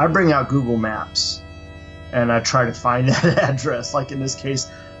 I bring out Google Maps and I try to find that address. Like in this case,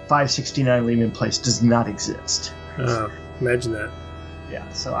 569 Lehman Place does not exist. Imagine that. Yeah,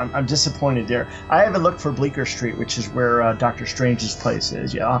 so I'm disappointed there. I haven't looked for Bleecker Street, which is where Doctor Strange's place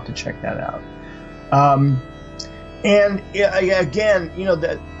is. Yeah, I'll have to check that out. And again,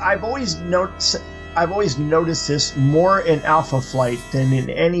 that I've always noticed this more in Alpha Flight than in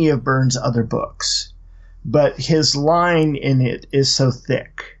any of Byrne's other books. But his line in it is so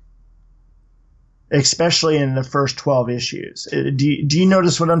thick, especially in the first 12 issues. Do you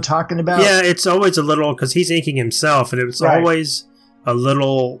notice what I'm talking about? Yeah, it's always a little, because he's inking himself, and it's always a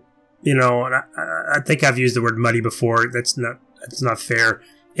little, and I think I've used the word muddy before. That's not fair.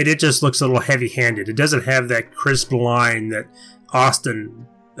 It just looks a little heavy-handed. It doesn't have that crisp line that Austin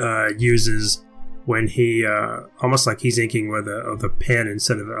uses when he, almost like he's inking with a pen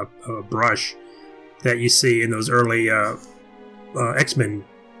instead of a brush that you see in those early X-Men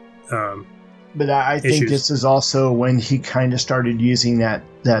But I think this is also when he kind of started using that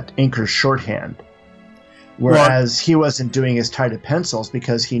inker shorthand. Whereas he wasn't doing as tight of pencils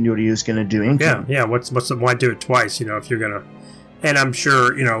because he knew what he was going to do inking. Yeah. Why do it twice? If you're gonna, and I'm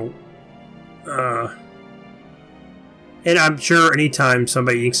sure and I'm sure anytime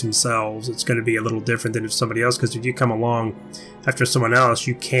somebody inks themselves, it's going to be a little different than if somebody else. Because if you come along after someone else,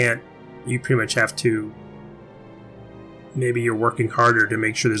 you pretty much have to. Maybe you're working harder to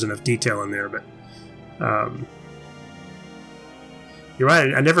make sure there's enough detail in there, but you're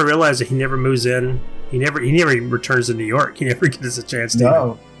right. I never realized that he never moves in. He never returns to New York. He never gets a chance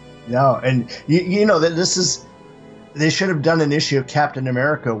to. No, and you know that this is. They should have done an issue of Captain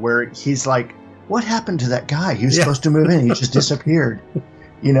America where he's like, "What happened to that guy? He was supposed to move in. He just disappeared."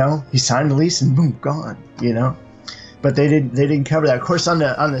 He signed the lease and boom, gone. But they didn't cover that. Of course, on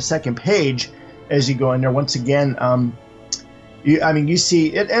the second page, as you go in there, once again, you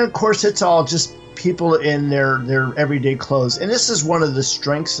see it, and of course, it's all just people in their everyday clothes. And this is one of the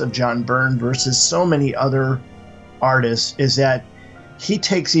strengths of John Byrne versus so many other artists, is that he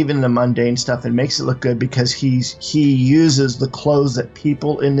takes even the mundane stuff and makes it look good because he uses the clothes that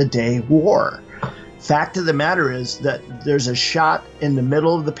people in the day wore. Fact of the matter is that there's a shot in the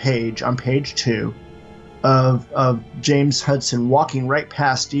middle of the page on page 2 of James Hudson walking right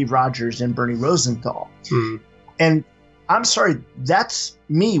past Steve Rogers and Bernie Rosenthal. Mm. And I'm sorry, that's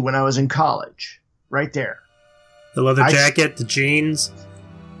me when I was in college, right there. The leather jacket, the jeans.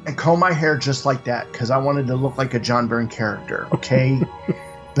 And comb my hair just like that because I wanted to look like a John Byrne character, okay?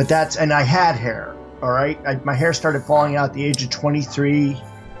 And I had hair, all right? My hair started falling out at the age of 23.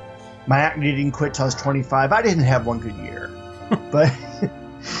 My acne didn't quit till I was 25. I didn't have one good year. But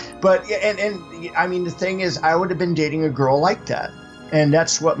I mean, the thing is, I would have been dating a girl like that. And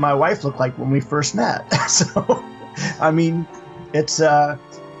that's what my wife looked like when we first met. So, I mean, it's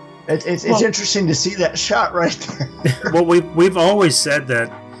interesting to see that shot right there. Well, we've always said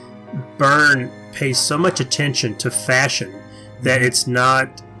that Byrne pays so much attention to fashion that it's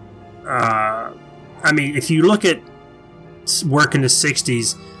not. I mean, if you look at work in the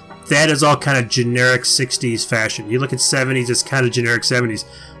 60s, that is all kind of generic 60s fashion. You look at 70s, it's kind of generic 70s.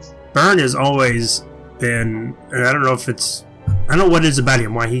 Byrne has always been, and I don't know what it is about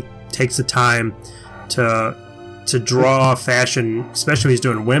him, why he takes the time to draw fashion, especially when he's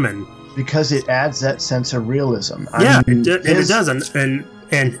doing women. Because it adds that sense of realism. It does. And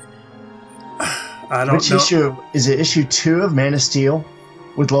I don't know. Which issue? Is it issue 2 of Man of Steel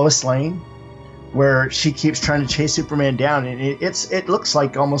with Lois Lane? Where she keeps trying to chase Superman down, and it looks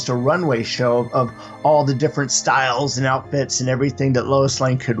like almost a runway show of all the different styles and outfits and everything that Lois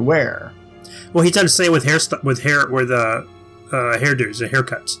Lane could wear. Well, he's done the same with hairdos and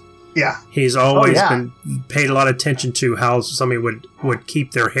haircuts. Yeah, he's always been paid a lot of attention to how somebody would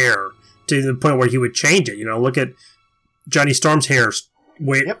keep their hair to the point where he would change it. Look at Johnny Storm's hair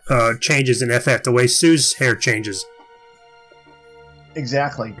changes in FF, the way Sue's hair changes.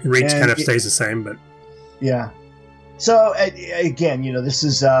 Exactly. Reach kind of stays the same, but yeah. So again, this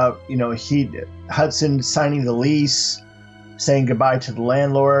is Hudson signing the lease, saying goodbye to the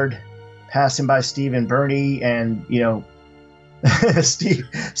landlord, passing by Steve and Bernie, and Steve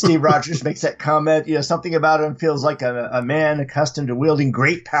Rogers makes that comment. Something about him feels like a man accustomed to wielding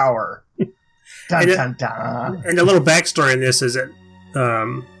great power. Dun, dun, dun. And the little backstory in this is that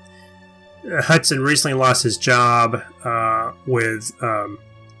Hudson recently lost his job with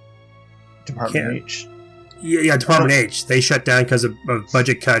Department H. Yeah, Department H. They shut down because of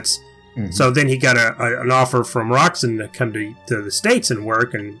budget cuts. Mm-hmm. So then he got an offer from Roxxon to come to the States and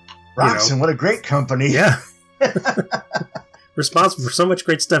work. And Roxxon, what a great company! Yeah, responsible for so much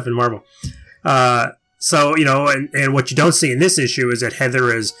great stuff in Marvel. So and what you don't see in this issue is that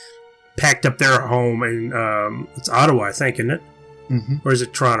Heather has packed up their home in it's Ottawa, I think, isn't it? Mm-hmm. Or is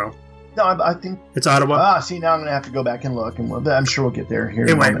it Toronto? No, I think it's Ottawa. See, now I'm going to have to go back and look, and I'm sure we'll get there here.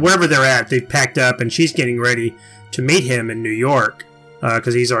 Anyway, wherever they're at, they've packed up, and she's getting ready to meet him in New York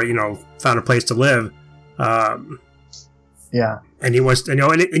because he's already, found a place to live. Yeah, and he wants,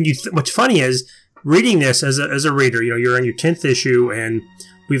 what's funny is reading this as a reader. You're on your 10th issue, and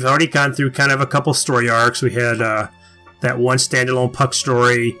we've already gone through kind of a couple story arcs. We had that one standalone Puck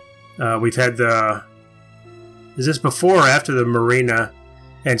story. We've had is this before or after the Marina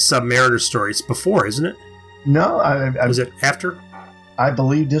and Submariner story? It's before, isn't it? No, is it after? I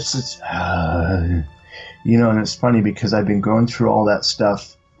believe this is. And it's funny because I've been going through all that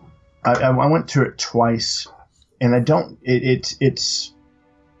stuff. I went through it twice, and I don't. It's.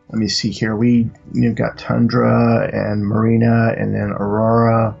 Let me see here. You've got Tundra and Marina, and then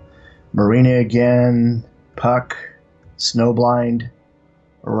Aurora, Marina again, Puck, Snowblind.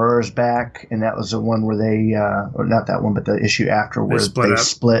 Aurora's back, and that was the one where they, or not that one, but the issue after where they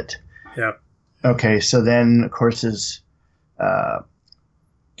split. Yeah. Okay, so then, of course, is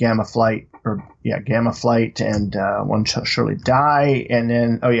Gamma Flight, and One Shall Surely Die, and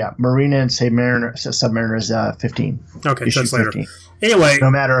then, Marina and Submariner is 15. Okay, issue so that's 15. Later. Anyway.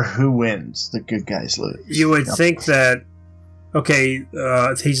 No matter who wins, the good guys lose. You would think that,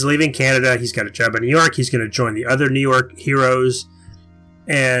 he's leaving Canada, he's got a job in New York, he's going to join the other New York heroes,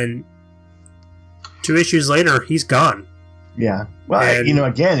 and 2 issues later, he's gone. Yeah. Well,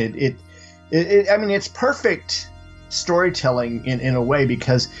 again, it it's perfect storytelling in a way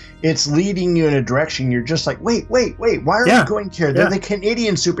because it's leading you in a direction. You're just like, wait, why are we going here? They're the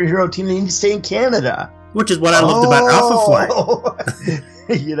Canadian superhero team. They need to stay in Canada. Which is what I loved about Alpha Flight.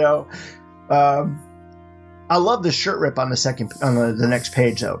 I love the shirt rip on the next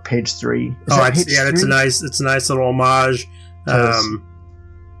page though, page 3. It's a nice little homage.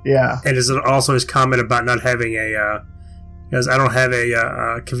 Yeah, and is also his comment about not having because I don't have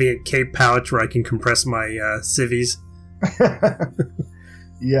a convenient cape pouch where I can compress my civvies.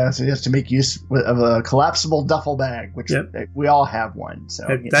 Yeah, so he has to make use of a collapsible duffel bag, which we all have one. So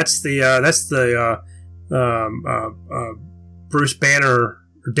that's the Bruce Banner,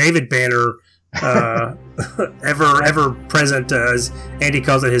 or David Banner, ever present, as Andy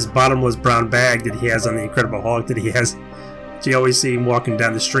calls it, his bottomless brown bag that he has on the Incredible Hulk that he has. You always see him walking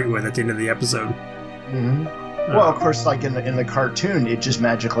down the street with at the end of the episode. Mm-hmm. Well, of course, like in the cartoon, it just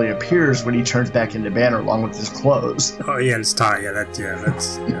magically appears when he turns back into Banner along with his clothes. Oh yeah, and his tie. That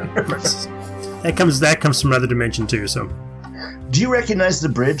comes from another dimension too. So, do you recognize the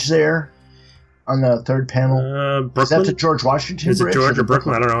bridge there on the third panel? Brooklyn? Is that the George Washington Bridge? Is it George or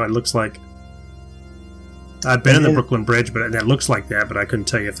Brooklyn? I don't know. It looks like. I've been in the Brooklyn Bridge, but it looks like that. But I couldn't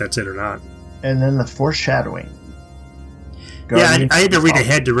tell you if that's it or not. And then the foreshadowing. I had to read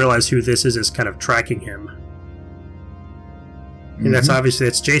ahead to realize who this is kind of tracking him. And that's obviously,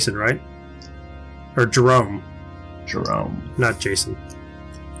 it's Jason, right? Or Jerome. Not Jason.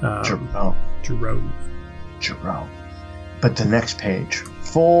 Jerome. But the next page.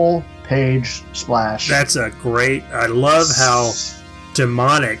 Full page splash. That's a great... I love how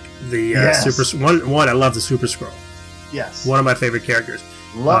demonic the Super... One, I love the Super Skrull. Yes. One of my favorite characters.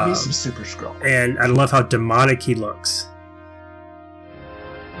 Love me some Super Skrull. And I love how demonic he looks.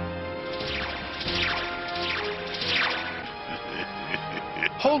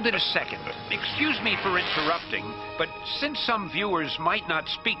 Hold it a second. Excuse me for interrupting, but since some viewers might not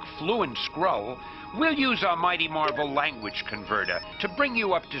speak fluent Skrull, we'll use our Mighty Marvel language converter to bring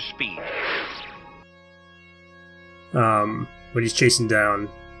you up to speed. When he's chasing down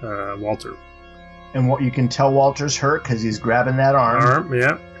Walter. And what you can tell Walter's hurt because he's grabbing that arm.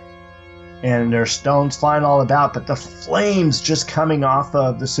 Yeah. And there's stones flying all about, but the flames just coming off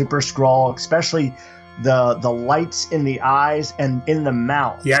of the Super Skrull, especially the lights in the eyes and in the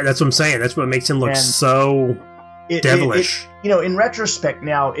mouth. Yeah, that's what I'm saying. That's what makes him look so devilish. In retrospect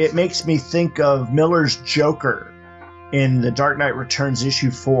now, it makes me think of Miller's Joker in The Dark Knight Returns issue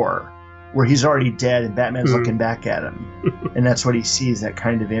 4, where he's already dead and Batman's looking back at him. And that's what he sees, that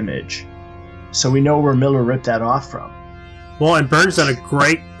kind of image. So we know where Miller ripped that off from. Well, and Byrne's done a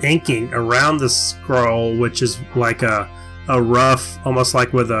great inking around the Skrull, which is like a rough, almost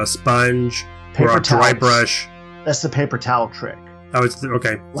like with a sponge or a dry brush. That's the paper towel trick. Oh, it's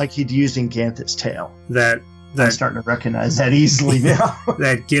okay. Like he'd used in Ganthet's tail. I'm starting to recognize that easily now.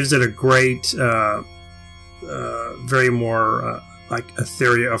 That gives it a great, very more like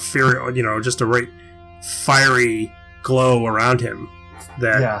ethereal, just a right fiery glow around him.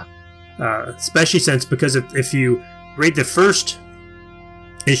 Especially because if you read the first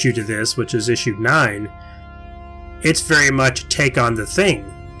issue to this, which is issue 9, it's very much a take on the Thing.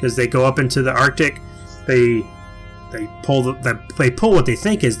 Because they go up into the Arctic, they they pull what they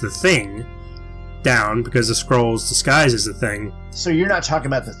think is the thing down because the Skrull's disguise is the thing. So you're not talking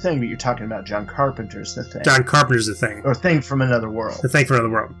about the Thing, but you're talking about John Carpenter's The Thing. John Carpenter's The Thing, or Thing from Another World. The Thing from Another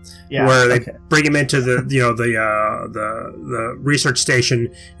World. Yeah, where they bring him into the research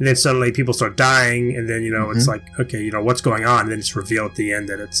station, and then suddenly people start dying, and then it's like, okay, what's going on? And then it's revealed at the end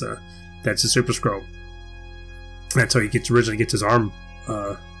that that's a Super Skrull. That's how he originally gets his arm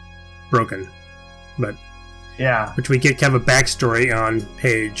broken, but which we get kind of a backstory on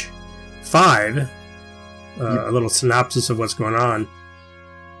page 5. A little synopsis of what's going on.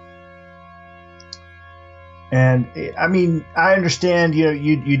 And I mean, I understand.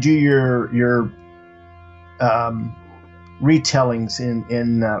 You do your retellings in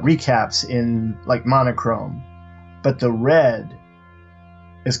recaps in like monochrome, but the red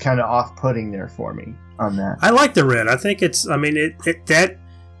is kind of off-putting there for me on that. I like the red. I think it's. I mean, the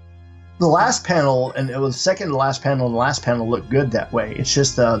last panel, and it was second to last panel, and the last panel looked good that way. It's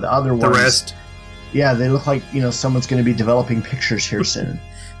just the other ones. The rest. Yeah, they look like someone's going to be developing pictures here soon.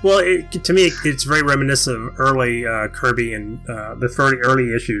 Well, to me, it's very reminiscent of early Kirby and the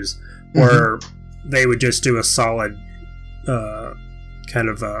early issues where they would just do a solid kind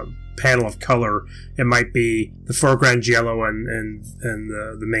of panel of color. It might be the foreground yellow and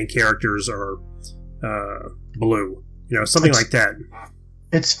the main characters are blue, something like that.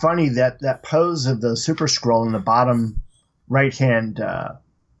 It's funny that pose of the Super Skrull in the bottom right-hand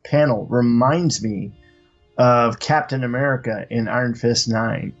panel reminds me of Captain America in Iron Fist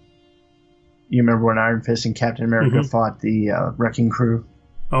 9. You remember when Iron Fist and Captain America fought the Wrecking Crew?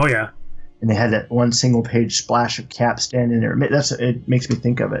 Oh, yeah. And they had that one single-page splash of Cap standing there. It makes me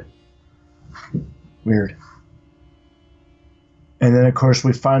think of it. Weird. And then, of course,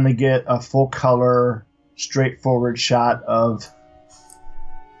 we finally get a full-color, straightforward shot of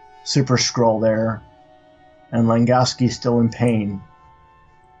Super Skrull there. And Langowski's still in pain.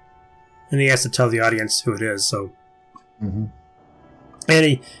 And he has to tell the audience who it is, so...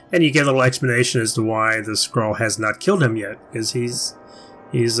 And you get a little explanation as to why the Skrull has not killed him yet, because he's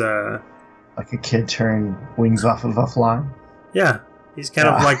like a kid tearing wings off of a fly. Yeah, he's kind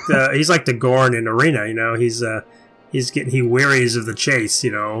of like the Gorn in Arena. He wearies of the chase. He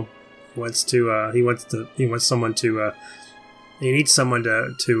needs someone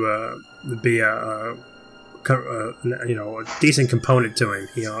to be a decent component to him.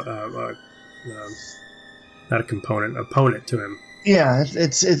 Not a component, opponent to him. Yeah,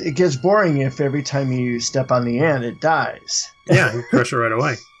 it gets boring if every time you step on the ant, it dies. Yeah, you crush it right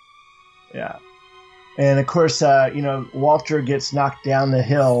away. Yeah. And of course, Walter gets knocked down the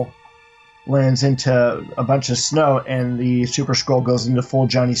hill, lands into a bunch of snow, and the Super Skrull goes into full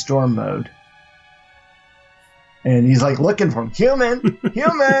Johnny Storm mode. And he's like looking for him. Human,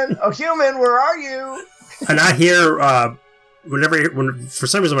 where are you? And I hear, for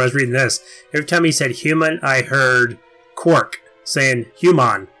some reason when I was reading this, every time he said human, I heard Quark saying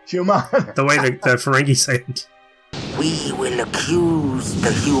human. The way the Ferengi say it. We will accuse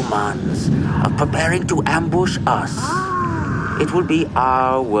the humans of preparing to ambush us. It will be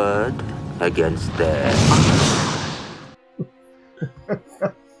our word against theirs.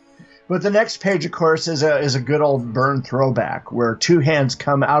 But the next page, of course, is a good old Byrne throwback where two hands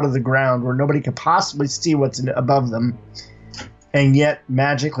come out of the ground where nobody could possibly see what's above them, and yet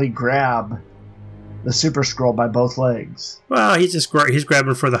magically grab the Super Skrull by both legs. Well, he's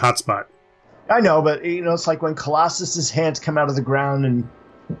grabbing for the hot spot. I know, but it's like when Colossus's hands come out of the ground and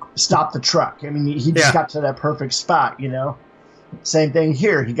stop the truck. I mean, he just got to that perfect spot. Same thing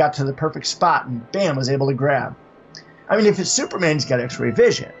here. He got to the perfect spot and bam, was able to grab. I mean, if it's Superman, he's got X-ray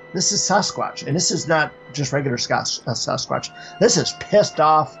vision. This is Sasquatch, and this is not just regular Sasquatch. This is pissed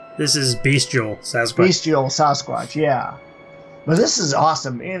off. This is bestial Sasquatch. Bestial Sasquatch, yeah. But this is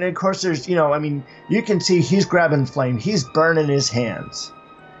awesome. And, of course, there's, you can see he's grabbing flame. He's burning his hands.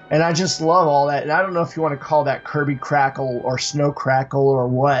 And I just love all that. And I don't know if you want to call that Kirby crackle or snow crackle or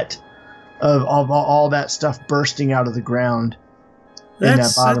what, of all that stuff bursting out of the ground.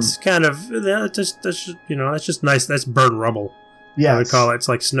 That's kind of that's just nice. That's Byrne rubble. Yeah, we call it. It's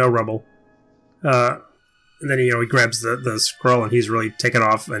like snow rubble. And then he grabs the Skrull and he's really taken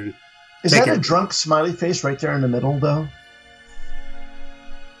off and. Is that a drunk smiley face right there in the middle though?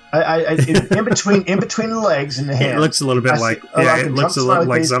 In between the legs and the hand. It looks a little bit it looks a little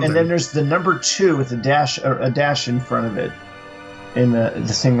like something. And then there's the number 2 with a dash in front of it, and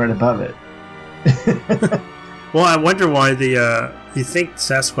the thing right above it. Well, I wonder why you think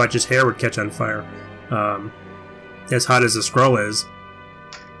Sasquatch's hair would catch on fire, as hot as the Skrull is.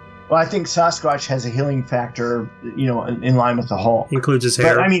 Well, I think Sasquatch has a healing factor, in line with the Hulk. Includes his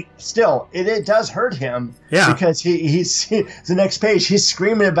hair. But, I mean, still, it does hurt him. Yeah. Because he's the next page, he's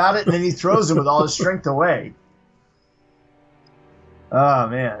screaming about it, and then he throws him with all his strength away. Oh,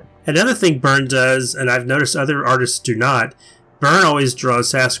 man. Another thing Byrne does, and I've noticed other artists do not, Byrne always draws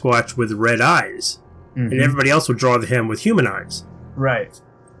Sasquatch with red eyes. Mm-hmm. And everybody else will draw him with human eyes. Right.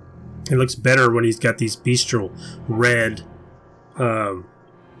 It looks better when he's got these bestial red...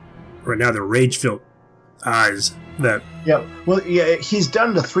 right now they're rage-filled eyes. He's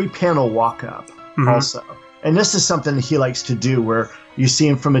done the 3-panel walk-up also. And this is something he likes to do where you see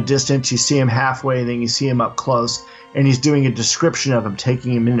him from a distance, you see him halfway, and then you see him up close, and he's doing a description of him,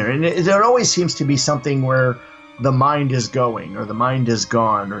 taking him in there. And there always seems to be something where the mind is going, or the mind is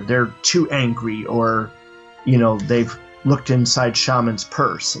gone, or they're too angry, or, they've looked inside Shaman's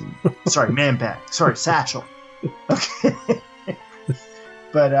purse. And man bag. Satchel. Okay.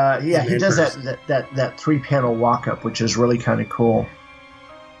 But, he does that 3-panel walk-up, which is really kind of cool.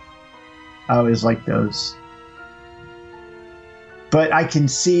 I always like those. But I can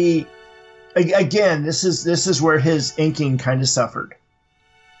see, again, this is where his inking kind of suffered.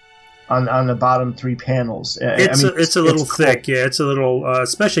 On the bottom 3 panels. It's a little thick, cool. Yeah. It's a little,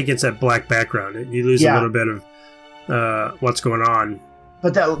 especially against that black background. You lose a little bit of what's going on.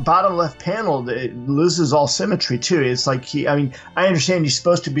 But that bottom left panel, it loses all symmetry, too. It's like I understand he's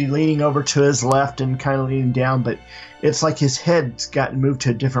supposed to be leaning over to his left and kind of leaning down, but it's like his head's gotten moved to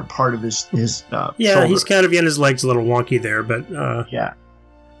a different part of his shoulder. He's kind of, his leg's a little wonky there, but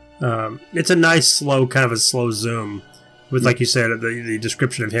it's a nice, kind of a slow zoom with, like you said, the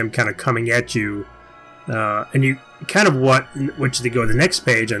description of him kind of coming at you. And you kind of which they go to the next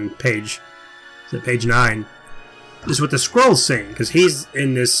page on page 9, is what the Skrull's saying, because he's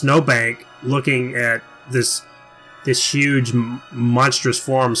in this snowbank looking at this huge, monstrous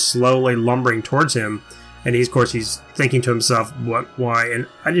form slowly lumbering towards him, and he's thinking to himself, why? And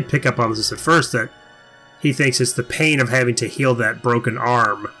I did pick up on this at first, that he thinks it's the pain of having to heal that broken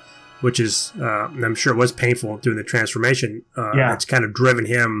arm, which is, I'm sure it was painful doing the transformation. It's kind of driven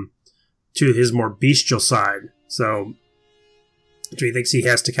him to his more bestial side. So he thinks he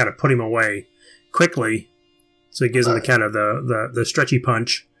has to kind of put him away quickly. So he gives him the kind of the stretchy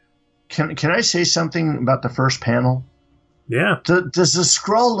punch. Can I say something about the first panel? Yeah. Does the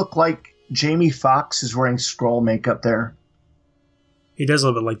Skrull look like Jamie Foxx is wearing Skrull makeup there? He does a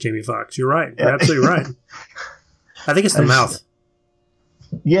little bit like Jamie Foxx. You're right. You're absolutely right. I think it's the mouth.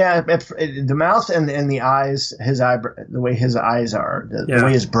 Yeah, the mouth and the eyes, the way his eyes are, the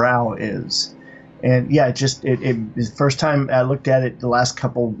way his brow is. And the first time I looked at it, the last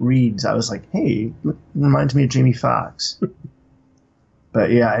couple reads, I was like, hey, it reminds me of Jamie Foxx.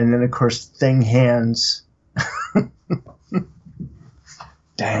 But and then of course, Thing hands.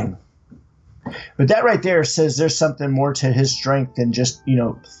 Dang. But that right there says there's something more to his strength than just,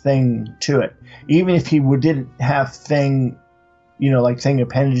 Thing to it. Even if he didn't have Thing, like Thing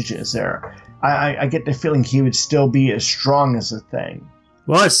appendages there, I get the feeling he would still be as strong as a Thing.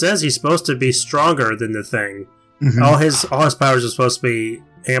 Well, it says he's supposed to be stronger than the Thing. Mm-hmm. All his powers are supposed to be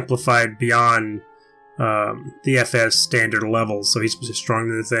amplified beyond the FS standard levels. So he's supposed to be stronger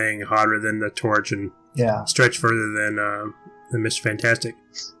than the Thing, hotter than the Torch, and stretch further than Mr. Fantastic.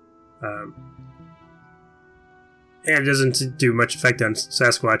 And it doesn't do much effect on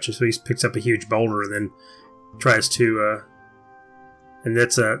Sasquatch, so he picks up a huge boulder and then tries to. And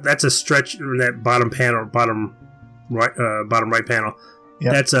that's a stretch in that bottom right panel.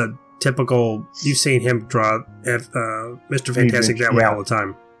 Yep. That's a typical. You've seen him draw Mr. Fantastic that way all the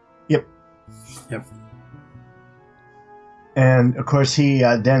time. Yep. And of course, he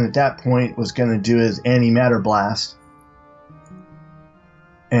then at that point was going to do his antimatter blast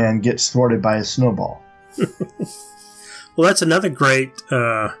and get thwarted by a snowball. Well, that's another great.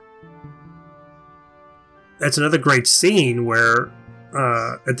 Scene where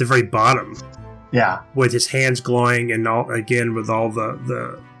at the very bottom. Yeah, with his hands glowing and with all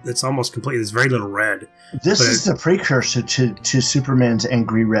the it's almost complete. There's very little red. This is the precursor to Superman's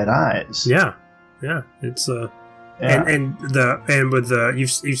angry red eyes. Yeah. It's and with the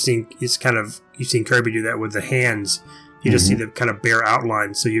you've seen Kirby do that with the hands. You just see the kind of bare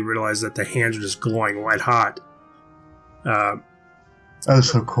outline, so you realize that the hands are just glowing white hot. Oh,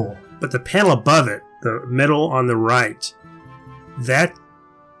 so cool! But the panel above it, the middle on the right,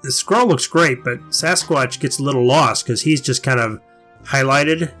 the Skrull looks great, but Sasquatch gets a little lost because he's just kind of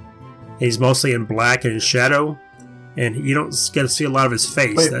highlighted. He's mostly in black and shadow, and you don't get to see a lot of his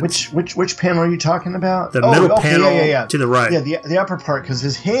face. Wait, which panel are you talking about? The middle panel to the right. Yeah, the upper part, because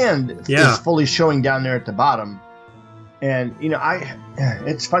his hand is fully showing down there at the bottom. And,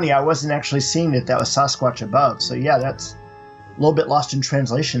 it's funny, I wasn't actually seeing that was Sasquatch above. So, yeah, that's a little bit lost in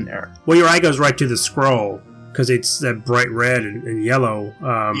translation there. Well, your eye goes right to the Skrull because it's that bright red and yellow.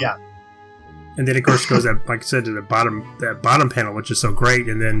 Yeah. And then, of course, goes, like I said, to that bottom panel, which is so great.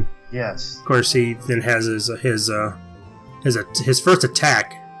 And then, yes, of course, he then has his first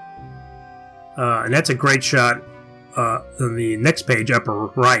attack. And that's a great shot on the next page, upper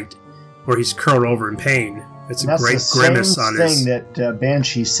right, where he's curled over in pain. It's a great grimace on his... That's the same thing that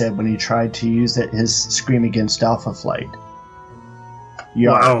Banshee said when he tried to use his scream against Alpha Flight.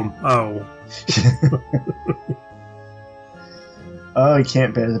 Oh. Oh, he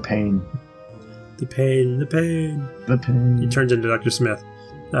can't bear the pain. The pain. The pain. He turns into Dr. Smith.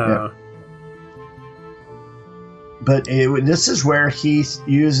 Yeah. But this is where he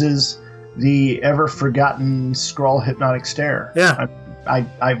uses the ever-forgotten Skrull hypnotic stare. Yeah.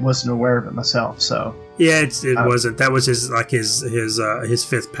 I wasn't aware of it myself, so... Yeah, it wasn't. That was his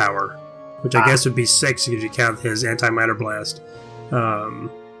fifth power, which I guess would be 6 if you count his antimatter blast. Well,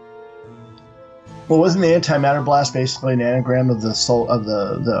 wasn't the antimatter blast basically an anagram of the soul of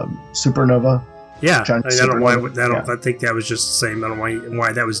the supernova? Yeah, I don't know why. I think that was just the same. I don't know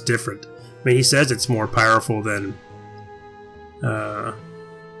why that was different. I mean, he says it's more powerful than,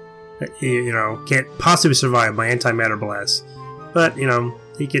 can't possibly survive my antimatter blast, but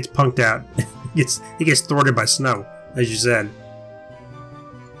he gets punked out. He gets thwarted by snow, as you said.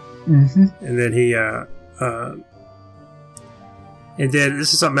 Mm-hmm. And then and then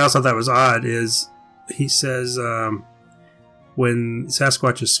this is something else I thought was odd is he says when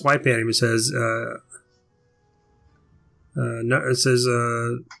Sasquatch is swiping at him, he says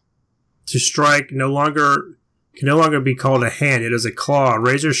to strike can no longer be called a hand. It is a claw,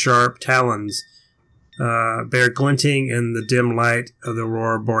 razor sharp talons, bear glinting in the dim light of the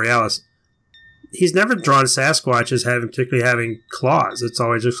aurora borealis. He's never drawn Sasquatch as particularly having claws. It's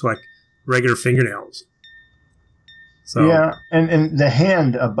always just like regular fingernails. So yeah, and the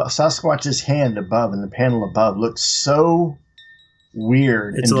hand above, Sasquatch's hand above in the panel above looks so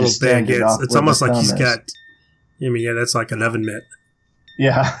weird. It's a little big. It's almost like he's got. That's like an oven mitt.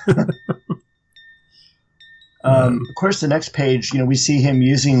 Yeah. Of course, the next page, we see him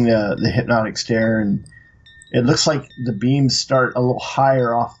using the hypnotic stare, and it looks like the beams start a little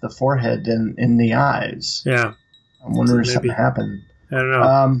higher off the forehead than in the eyes. Yeah. I'm wondering if something happened. I don't know.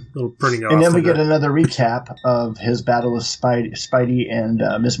 A little printing off. And then we get another recap of his battle with Spidey and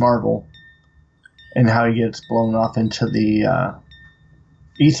Ms. Marvel, and how he gets blown off into the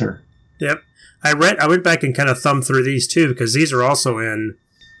ether. Yep. I went back and kind of thumbed through these too, because these are also in.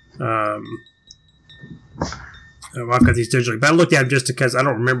 I've got these digitally, but I looked at them just because I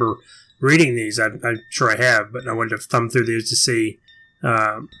don't remember reading these. I'm sure I have, but I wanted to thumb through these to see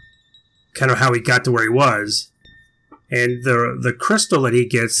kind of how he got to where he was. And the crystal that he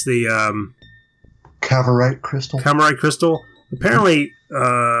gets, the Cavorite crystal. Cavorite crystal. Apparently,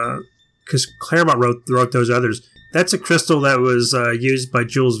 because Claremont wrote those others, that's a crystal that was used by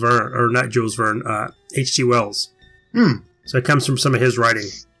Jules Verne, or not Jules Verne, H.G. Wells. So it comes from some of his writing.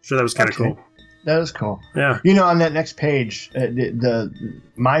 So that was kind of cool. That is cool. Yeah. On that next page,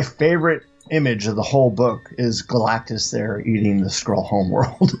 my favorite image of the whole book is Galactus there eating the Skrull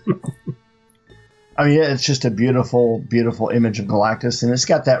homeworld. I mean, it's just a beautiful, beautiful image of Galactus, and it's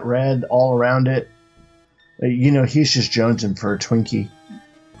got that red all around it. He's just jonesing for a Twinkie.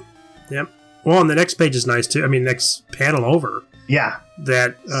 Yep. Well, and the next page is nice too. I mean, next panel over. Yeah.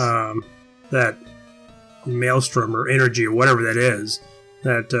 That maelstrom or energy or whatever that is,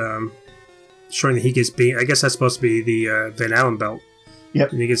 that showing that he gets beamed. I guess that's supposed to be the Van Allen belt.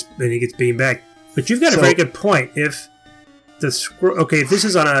 Yep. And he gets beamed back. But you've got a very good point. If if this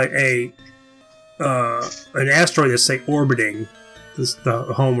is on an asteroid that's say orbiting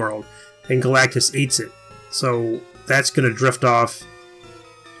the homeworld, and Galactus eats it, so that's going to drift off.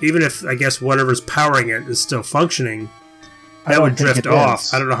 Even if I guess whatever's powering it is still functioning, that would drift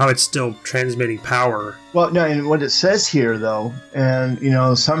off. I don't know how it's still transmitting power. Well, no, and what it says here, though, and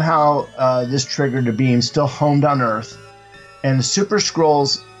somehow this triggered a beam still homed on Earth, and the Super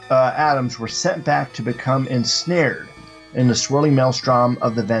Skrull's atoms were sent back to become ensnared in the swirling maelstrom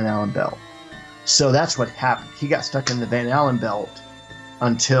of the Van Allen belt. So that's what happened. He got stuck in the Van Allen belt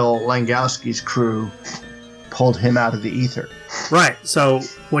until Langowski's crew pulled him out of the ether. Right. So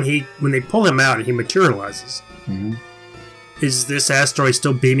when they pull him out and he materializes, is this asteroid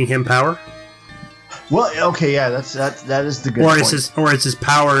still beaming him power? Well, okay, yeah, that is the good point. Or is his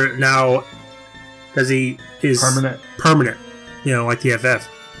power now, because he is permanent, like the FF.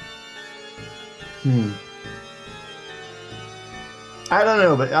 I don't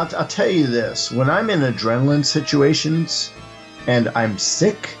know, but I'll tell you this. When I'm in adrenaline situations and I'm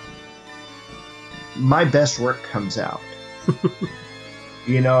sick, my best work comes out.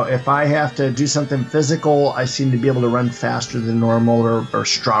 If I have to do something physical, I seem to be able to run faster than normal or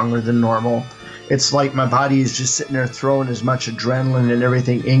stronger than normal. It's like my body is just sitting there throwing as much adrenaline and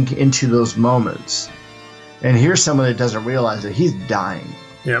everything into those moments. And here's someone that doesn't realize that he's dying.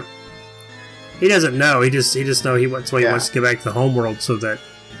 Yep. He doesn't know. He just know he wants to get back to the homeworld so that.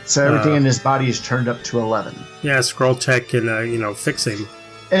 So everything in his body is turned up to 11. Yeah, Skrull Tech can fix him.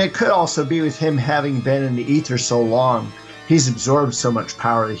 And it could also be with him having been in the ether so long, he's absorbed so much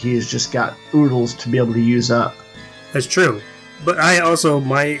power that he has just got oodles to be able to use up. That's true. But I also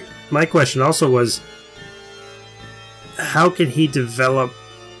my question also was, how can he develop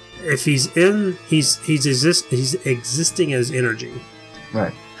if he's existing as energy?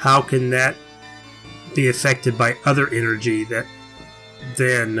 Right. How can that be affected by other energy that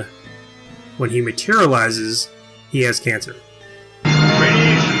then, when he materializes, he has cancer?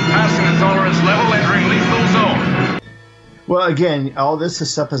 Radiation passing the tolerance level, entering lethal zone. Well, again, all this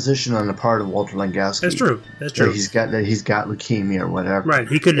is supposition on the part of Walter Langowski. That's true. That he's got leukemia or whatever. Right.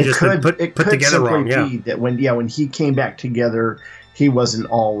 He could have just been put together wrong. Yeah. That when he came back together, he wasn't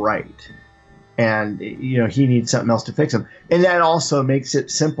all right, and he needs something else to fix him. And that also makes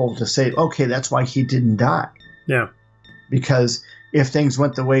it simple to say, okay, that's why he didn't die. Yeah. Because if things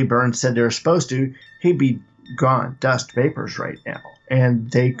went the way Byrne said they were supposed to, he'd be gone, dust, vapors right now.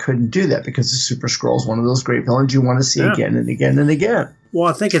 And they couldn't do that because the Super Skrull is one of those great villains you want to see again and again and again. Well,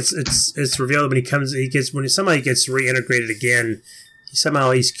 I think it's revealed when somebody gets reintegrated again,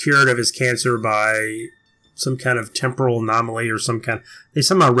 he's cured of his cancer by some kind of temporal anomaly or they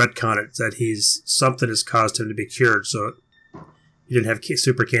somehow retcon it that something has caused him to be cured, so he didn't have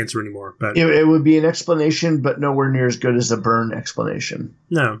super cancer anymore. But it would be an explanation, but nowhere near as good as a Byrne explanation.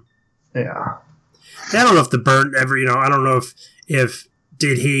 No. Yeah. I don't know if the Byrne ever, I don't know if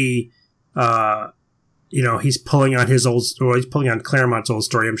did he, he's pulling on his old, or he's pulling on Claremont's old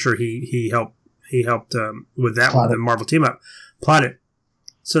story. I'm sure he helped with that one, the Marvel team up, plot it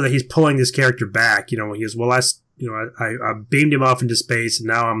so that he's pulling this character back. He goes, well, I beamed him off into space, and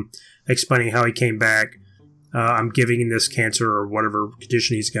now I'm explaining how he came back. I'm giving him this cancer or whatever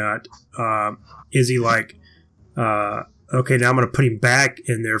condition he's got. Is he like, okay, now I'm going to put him back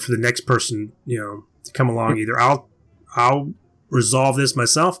in there for the next person, to come along. Either I'll resolve this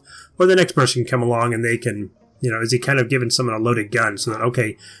myself, or the next person can come along and they can, is he kind of giving someone a loaded gun so that,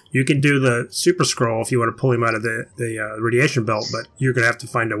 okay, you can do the Super Skrull if you want to pull him out of the radiation belt, but you're going to have to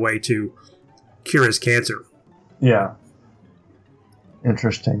find a way to cure his cancer. Yeah.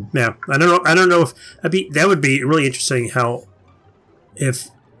 Interesting. Yeah. I don't know if that would be really interesting if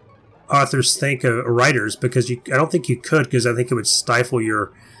authors think of writers, because I don't think you could, because I think it would stifle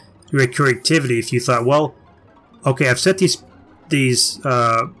your creativity if you thought, well, okay, I've set these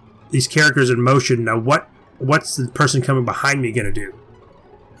characters in motion. Now, what's the person coming behind me going to do?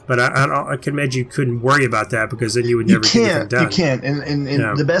 But I can imagine you couldn't worry about that, because then you would never get anything done. You can't.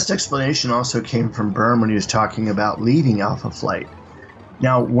 And the best explanation also came from Byrne when he was talking about leaving Alpha Flight.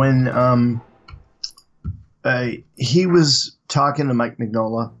 Now, when he was talking to Mike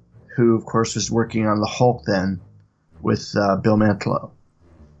Mignola, who, of course, was working on the Hulk then with Bill Mantlo,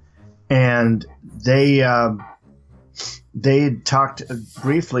 and they had talked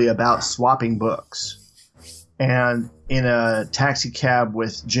briefly about swapping books. And in a taxi cab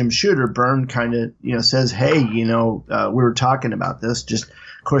with Jim Shooter, Byrne kind of says, "Hey, we were talking about this. Just,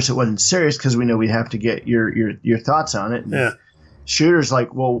 of course, it wasn't serious because we know we'd have to get your thoughts on it." And yeah. Shooter's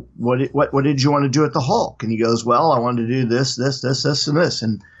like, "Well, what did you want to do at the Hulk?" And he goes, "Well, I wanted to do this, and this."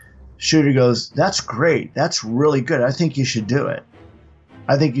 And Shooter goes, "That's great. That's really good. I think you should do it.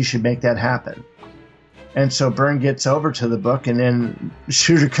 I think you should make that happen." And so Byrne gets over to the book, and then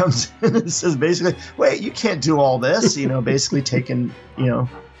Shooter comes in and says, basically, "Wait, you can't do all this," basically taking, the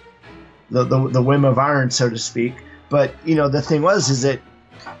whim of iron, so to speak. But, the thing is that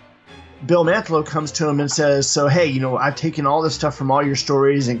Bill Mantlo comes to him and says, "So, hey, I've taken all this stuff from all your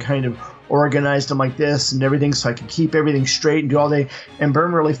stories and kind of organized them like this and everything so I can keep everything straight and do all day." And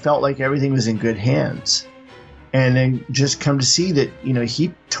Byrne really felt like everything was in good hands. And then just come to see that,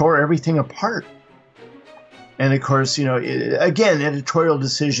 he tore everything apart. And of course, again, editorial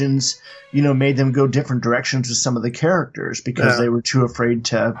decisions, made them go different directions with some of the characters because they were too afraid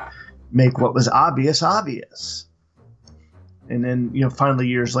to make what was obvious. And then, finally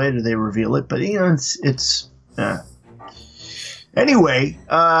years later they reveal it. But anyway,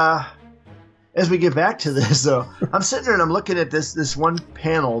 as we get back to this, though, I'm sitting there and I'm looking at this one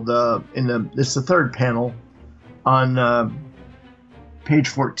panel. It's the third panel on page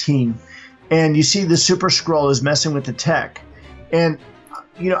 14, and you see the Super Skrull is messing with the tech, and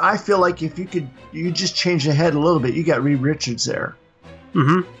I feel like if you just change the head a little bit, you got Reed Richards there.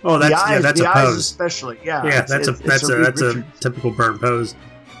 Mm-hmm. Oh, that's the a eyes pose, especially. Yeah, yeah, that's a typical Byrne pose.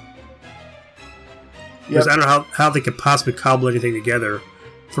 Because I don't know how they could possibly cobble anything together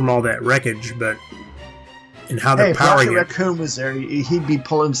from all that wreckage, and how they're powering it. If Rocket Raccoon was there, he'd be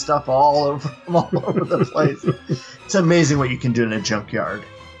pulling stuff all over the place. It's amazing what you can do in a junkyard,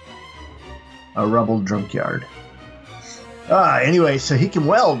 a rubble junkyard. Anyway, so he can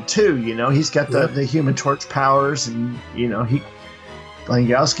weld too. He's got the Human Torch powers, and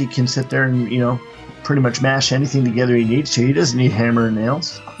Langowski can sit there and pretty much mash anything together he needs to. He doesn't need hammer and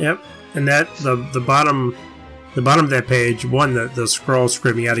nails. Yep, and that the bottom of that page, the Skrull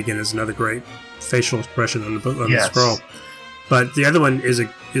screaming out again is another great facial expression on the Skrull. But the other one is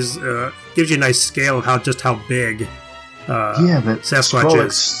gives you a nice scale of how big but Sasquatch Skrull is.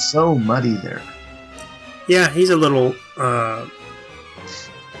 looks so muddy there. Yeah, he's a little.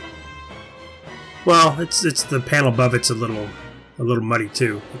 Well, it's the panel above. It's a little muddy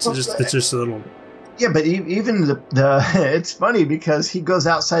too. It's just a little. Yeah, but even the it's funny because he goes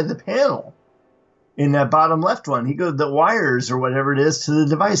outside the panel in that bottom left one. The wires or whatever it is to the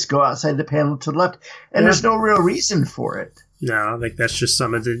device go outside the panel to the left, and there's no real reason for it. No, I think that's just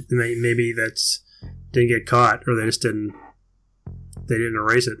something that maybe didn't get caught, or they didn't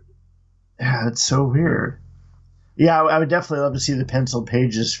erase it. Yeah, it's so weird. Yeah, I would definitely love to see the penciled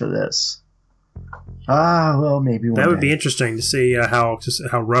pages for this. Well, maybe one that would day. be interesting to see how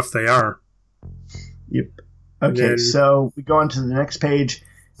rough they are. Yep. Okay, so we go on to the next page,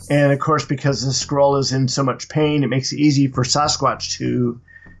 and of course, because the Skrull is in so much pain, it makes it easy for Sasquatch to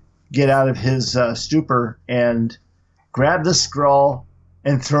get out of his stupor and grab the Skrull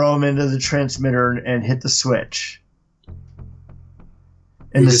and throw him into the transmitter and hit the switch.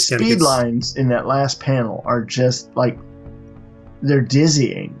 And the speed lines in that last panel are just like, they're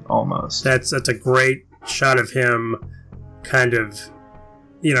dizzying almost. That's a great shot of him, kind of,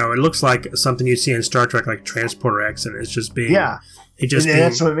 it looks like something you see in Star Trek, like Transporter X, and it's just being... Yeah,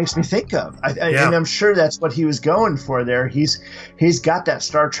 that's what it makes me think of. And I'm sure that's what he was going for there. He's got that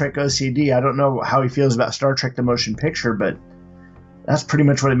Star Trek OCD. I don't know how he feels about Star Trek the Motion Picture, but that's pretty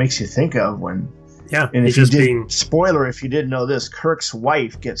much what it makes you think of when... Yeah, and spoiler, if you didn't know this, Kirk's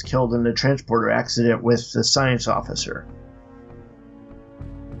wife gets killed in a transporter accident with the science officer.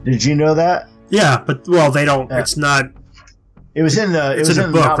 Did you know that? Yeah, but they don't. It's not. It was in the. It was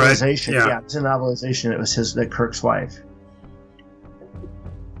in the book, novelization. Right? Yeah, it's in the novelization. It was Kirk's wife.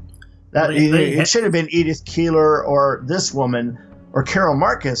 It should have been Edith Keeler or this woman or Carol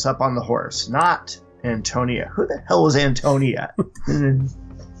Marcus up on the horse, not Antonia. Who the hell was Antonia?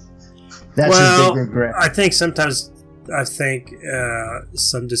 That's his big regret. I think sometimes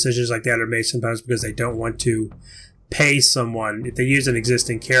some decisions like that are made sometimes because they don't want to pay someone. If they use an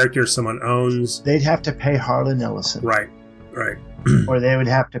existing character someone owns, they'd have to pay Harlan Ellison. Right. Or they would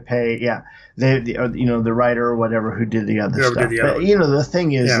have to pay, the writer or whatever who did the other stuff. But the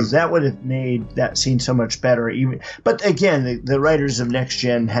thing is that would have made that scene so much better. But again, the writers of Next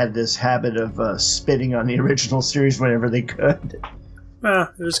Gen had this habit of spitting on the original series whenever they could.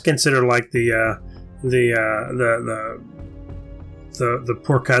 Well, it was considered like the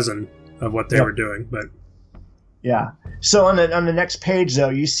poor cousin of what they were doing, but yeah. So on the next page, though,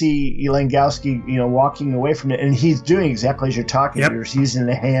 you see Langowski, walking away from it, and he's doing exactly as you're talking. Yep. He's using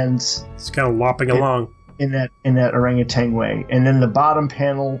the hands. It's kind of lopping along in that orangutan way, and then the bottom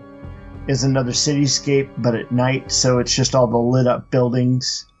panel is another cityscape, but at night, so it's just all the lit up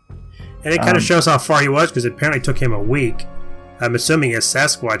buildings. And it kind of shows how far he was because it apparently took him a week. I'm assuming as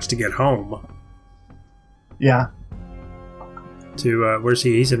Sasquatch to get home. Yeah. To where's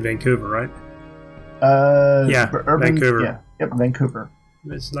he? He's in Vancouver, right? Vancouver. Yeah, yep, Vancouver.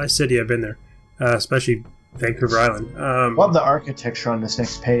 It's a nice city. I've been there, especially Vancouver Island. Love the architecture on this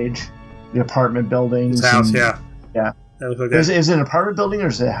next page. The apartment buildings. His house, yeah. Like is it an apartment building or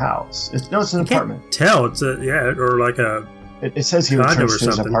is it a house? It's an apartment. Can't tell. It's or like a. It says he returns to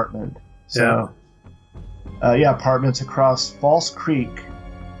his apartment. So. Apartments across False Creek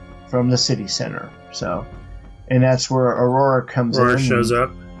from the city center. So, and that's where Aurora comes in. Aurora shows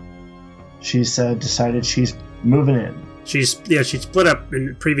up. She's decided she's moving in. She split up in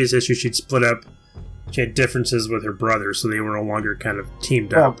the previous issue. She'd split up. She had differences with her brother, so they were no longer kind of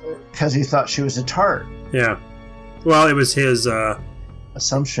teamed up. Because he thought she was a tart. Yeah. Well, it was his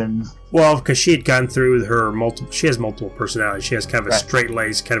assumption. Well, because she had gone through her multiple. She has multiple personalities. She has kind of a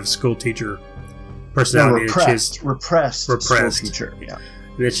straight-laced kind of school teacher personality. Repressed school teacher. Yeah.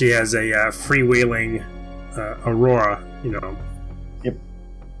 And then she has a freewheeling Aurora. Yep.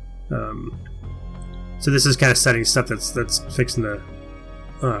 So this is kind of setting stuff that's fixing to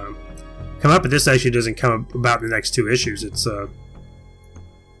come up, but this actually doesn't come about in the next 2 issues. It's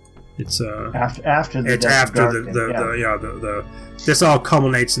after the this all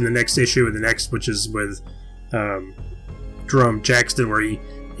culminates in the next issue and the next, which is with Jerome Jackson, where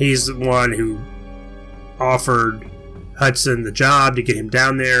he's the one who offered Hudson the job to get him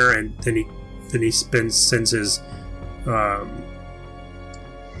down there, and then he sends his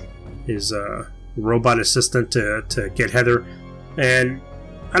robot assistant to get Heather. And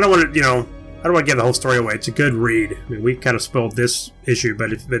I don't want to give the whole story away. It's a good read. I mean, we kind of spoiled this issue, but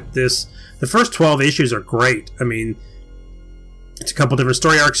the first 12 issues are great. I mean, it's a couple different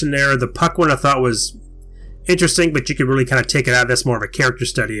story arcs in there. The Puck one I thought was interesting, but you could really kind of take it out. That's more of a character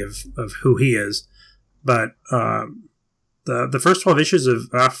study of who he is. But the first 12 issues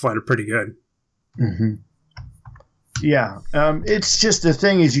of Alpha Flight are pretty good. Mm-hmm. Yeah. It's just the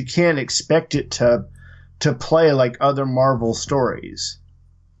thing is you can't expect it to play like other Marvel stories.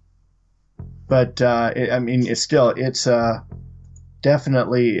 But it's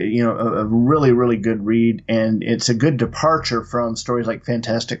definitely a really, really good read, and it's a good departure from stories like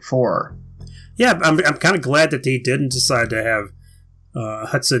Fantastic Four. Yeah, I'm kind of glad that he didn't decide to have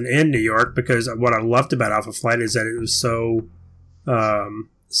Hudson in New York, because what I loved about Alpha Flight is that it was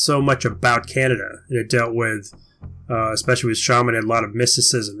so much about Canada, and it dealt with, especially with Shaman, a lot of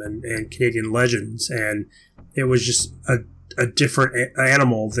mysticism and Canadian legends, and it was just a different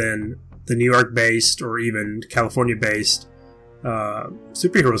animal than the New York-based or even California-based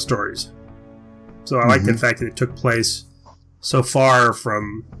superhero stories. So I like the fact that it took place so far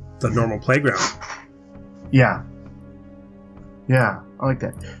from the normal playground. Yeah, I like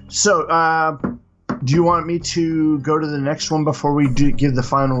that. So, do you want me to go to the next one before we give the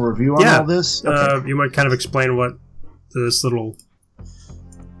final review on all this? Okay. You might kind of explain what this little...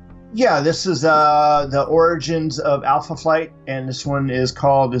 Yeah, this is the origins of Alpha Flight, and this one is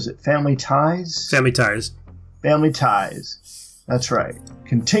called, is it Family Ties? Family Ties. Family Ties. That's right.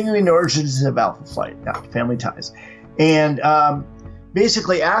 Continuing the origins of Alpha Flight. Yeah, Family Ties. And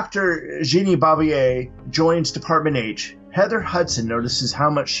basically, after Jeannie Barbier joins Department H, Heather Hudson notices how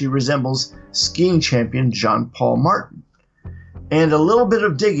much she resembles skiing champion Jean-Paul Martin. And a little bit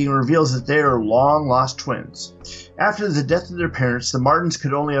of digging reveals that they are long-lost twins. After the death of their parents, the Martins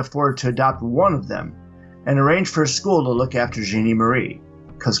could only afford to adopt one of them and arrange for a school to look after Jeannie Marie,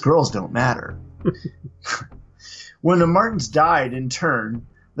 because girls don't matter. When the Martins died in turn,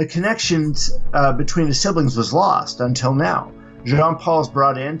 the connections between the siblings was lost until now. Jean-Paul is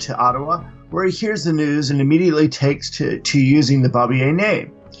brought in to Ottawa, where he hears the news and immediately takes to using the Barbier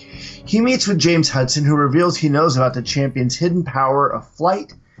name. He meets with James Hudson, who reveals he knows about the champion's hidden power of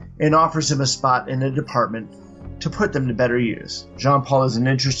flight and offers him a spot in the department to put them to better use. Jean-Paul isn't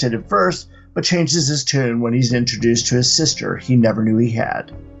interested at first, but changes his tune when he's introduced to his sister he never knew he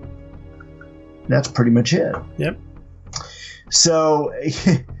had. That's pretty much it. Yep. So,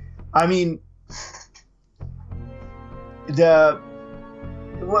 I mean,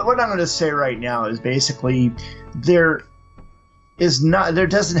 what I'm going to say right now is basically there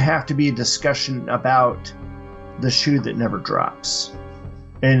doesn't have to be a discussion about the shoe that never drops.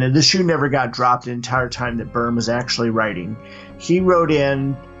 And the shoe never got dropped the entire time that Byrne was actually writing. He wrote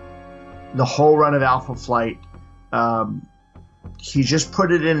in the whole run of Alpha Flight. He just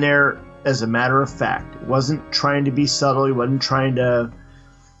put it in there as a matter of fact. It wasn't trying to be subtle. He wasn't trying to,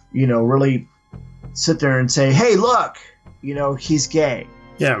 really sit there and say, hey, look, he's gay.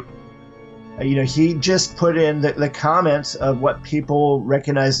 Yeah. He just put in the comments of what people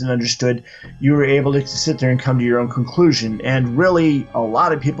recognized and understood. You were able to sit there and come to your own conclusion. And really, a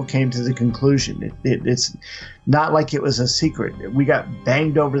lot of people came to the conclusion. It's not like it was a secret. We got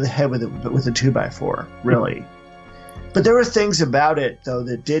banged over the head with a 2x4, really. But there were things about it, though,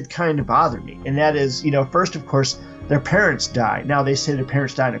 that did kind of bother me. And that is, first, of course, their parents died. Now, they say their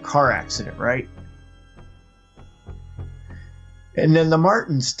parents died in a car accident, right? And then the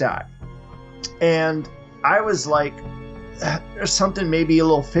Martins died. And I was like, there's something maybe a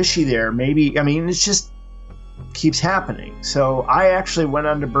little fishy there. Maybe, it just keeps happening. So I actually went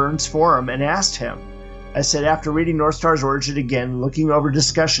onto Byrne's forum and asked him. I said, after reading North Star's origin again, looking over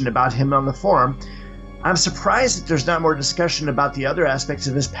discussion about him on the forum, I'm surprised that there's not more discussion about the other aspects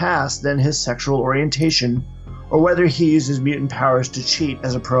of his past than his sexual orientation or whether he uses mutant powers to cheat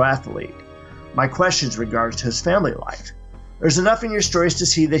as a pro athlete. My questions regards to his family life. There's enough in your stories to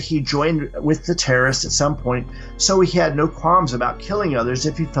see that he joined with the terrorists at some point, so he had no qualms about killing others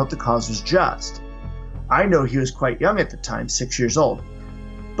if he felt the cause was just. I know he was quite young at the time, 6 years old.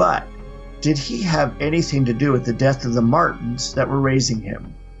 But did he have anything to do with the death of the Martins that were raising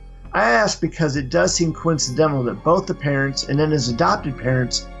him? I ask because it does seem coincidental that both the parents and then his adopted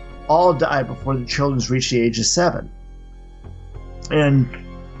parents all died before the children reached the age of 7. And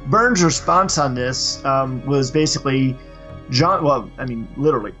Byrne's response on this was basically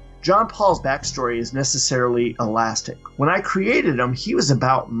literally, John Paul's backstory is necessarily elastic. When I created him, he was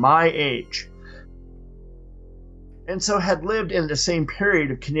about my age, and so had lived in the same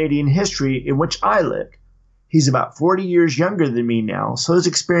period of Canadian history in which I lived. He's about 40 years younger than me now, so his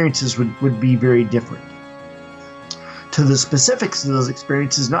experiences would be very different. To the specifics of those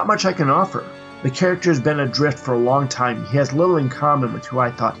experiences, not much I can offer. The character has been adrift for a long time. He has little in common with who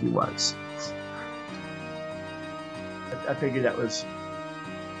I thought he was. I figured that was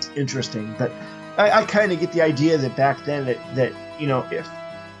interesting, but I kind of get the idea that back then that you know,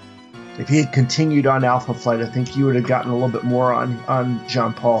 if he had continued on Alpha Flight, I think you would have gotten a little bit more on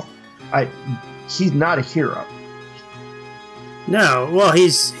John Paul. He's not a hero. No, well,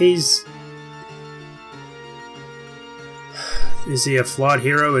 he's is he a flawed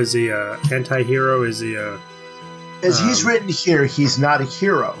hero? Is he a anti-hero? Is he a... As he's written here, he's not a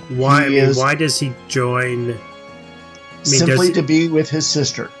hero. Why does he join... simply to be with his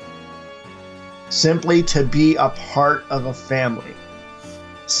sister. Simply to be a part of a family.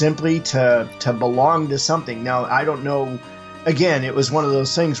 Simply to belong to something. Now, I don't know... Again, it was one of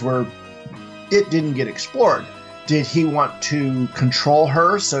those things where it didn't get explored. Did he want to control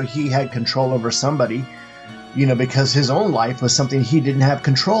her so he had control over somebody? You know, because his own life was something he didn't have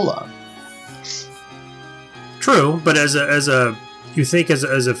control of. True, but as a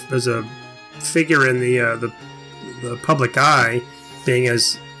figure in the public eye, being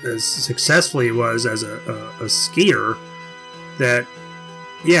as successful he was as a skier, that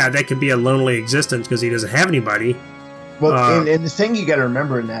could be a lonely existence because he doesn't have anybody. Well, and the thing you got to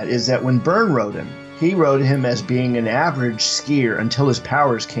remember in that is that when Byrne wrote him, he wrote him as being an average skier until his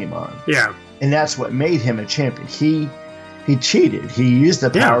powers came on. Yeah. And that's what made him a champion. He cheated. He used the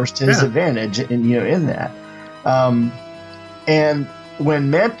powers to his advantage, and in that. And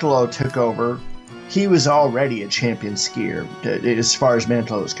when Mantelo took over, he was already a champion skier. As far as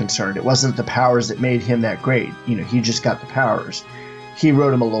Mantelo was concerned, it wasn't the powers that made him that great. He just got the powers. He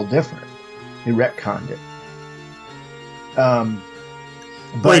wrote him a little different. He retconned it.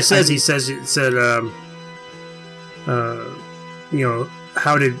 But he said,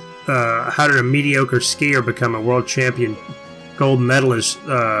 how did a mediocre skier become a world champion gold medalist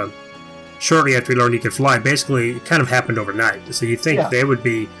shortly after he learned he could fly? Basically, it kind of happened overnight. So you think there would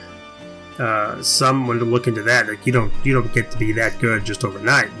be someone to look into that? Like you don't get to be that good just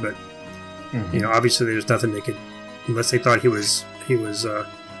overnight. But obviously there's nothing they could, unless they thought he was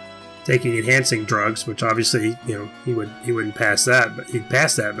taking enhancing drugs, which obviously he wouldn't pass that, but he'd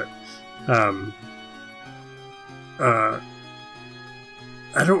pass that. But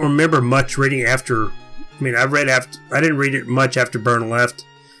I don't remember much reading after. I mean, I didn't read it much after Byrne left.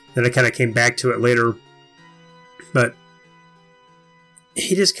 Then I kind of came back to it later. But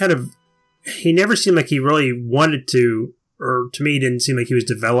he just he never seemed like he really wanted to, or to me, didn't seem like he was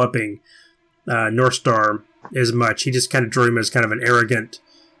developing North Star as much. He just kind of drew him as kind of an arrogant,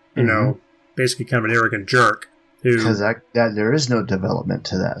 basically kind of an arrogant jerk. Because there is no development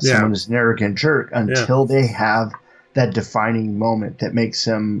to that. Someone is an arrogant jerk until they have that defining moment that makes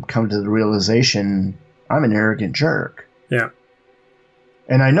them come to the realization, I'm an arrogant jerk. Yeah.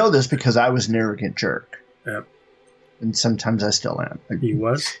 And I know this because I was an arrogant jerk. Yeah. And sometimes I still am. He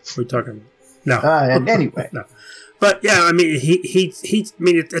was? What are you talking about? No. Anyway. No. But yeah, I mean,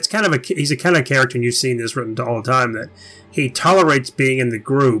 it's kind of he's a kind of character, and you've seen this written all the time, that he tolerates being in the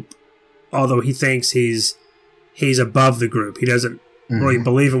group, although he thinks he's above the group. He doesn't really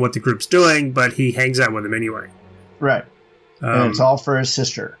believe in what the group's doing, but he hangs out with them anyway. Right. And it's all for his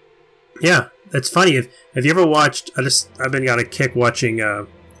sister. Yeah. It's funny. Have you ever watched, I've been on a kick watching, and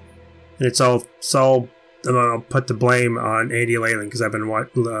it's all I'll put the blame on Andy Leyland because I've been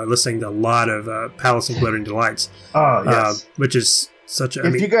listening to a lot of Palace and Glittering Delights. Oh, yes. Which is such a...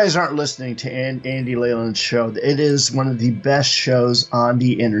 If you guys aren't listening to Andy Leyland's show, it is one of the best shows on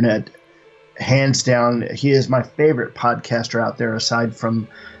the internet. Hands down, he is my favorite podcaster out there aside from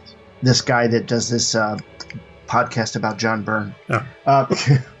this guy that does this podcast about John Byrne. Oh.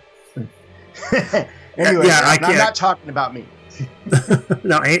 Anyway, I'm not talking about me.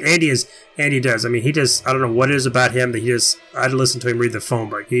 No, Andy does. I mean, he just, I don't know what it is about him that I'd listen to him read the phone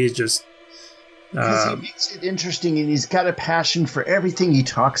book. He's just... Because he makes it interesting, and he's got a passion for everything he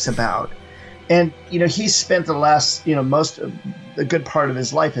talks about. And, he's spent the last, a good part of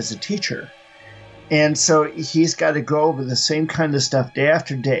his life as a teacher. And so he's got to go over the same kind of stuff day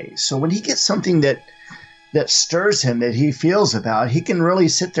after day. So when he gets something that that stirs him, that he feels about, he can really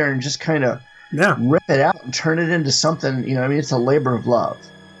sit there and just kind of rip it out and turn it into something. It's a labor of love.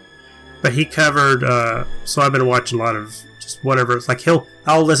 But he covered. So I've been watching a lot of just whatever. It's like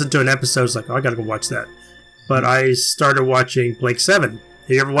I'll listen to an episode. It's like, oh, I gotta go watch that. But I started watching Blake 7. Have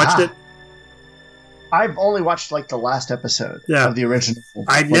you ever watched it? I've only watched like the last episode of the original.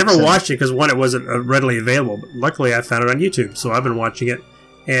 I never watched it because, one, it wasn't readily available. But luckily, I found it on YouTube, so I've been watching it.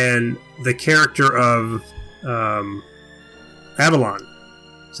 And the character of Avalon.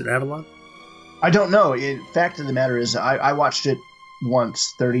 Is it Avalon? I don't know. Fact of the matter is, I watched it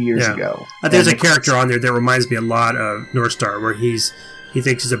once 30 years ago. There's a character on there that reminds me a lot of North Star, where he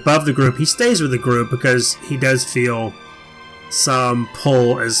thinks he's above the group. He stays with the group because he does feel some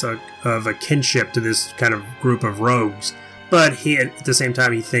pull of a kinship to this kind of group of rogues. But at the same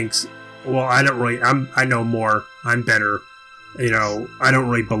time, he thinks, well, I know more. I'm better. I don't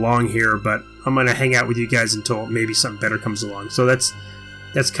really belong here, but I'm going to hang out with you guys until maybe something better comes along. So that's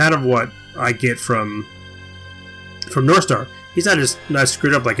kind of what I get from North Star. He's not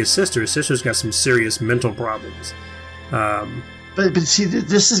screwed up like his sister. His sister's got some serious mental problems. But see,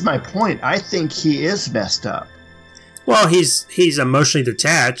 this is my point. I think he is messed up. Well, he's emotionally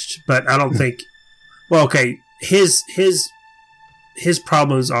detached, but I don't think. Well, okay, his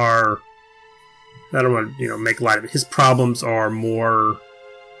problems are. I don't want to make light of it. His problems are more.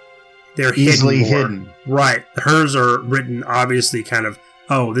 They're easily hidden. Right. Hers are written obviously kind of.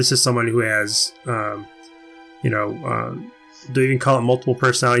 Oh, this is someone who has. Do you even call it multiple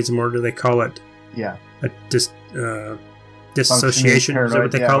personalities anymore? Do they call it? Yeah. A dissociation. Is that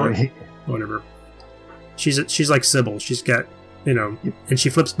what they call it? Whatever. She's like Sybil. She's got, and she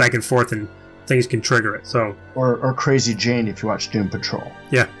flips back and forth, and things can trigger it. So. Or Crazy Jane if you watch Doom Patrol.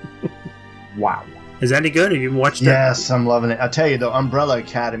 Yeah. Wow. Is that any good? Have you watched it? Yes, I'm loving it. I'll tell you, the Umbrella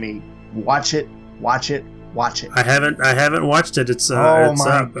Academy. Watch it. I haven't watched it. It's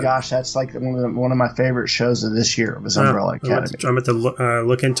gosh, that's like one of my favorite shows of this year was Umbrella Academy. I'm at to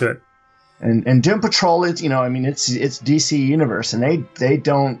look into it. And Doom Patrol is, it's DC Universe, and they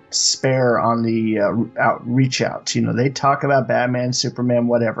don't spare on the reach outs. They talk about Batman, Superman,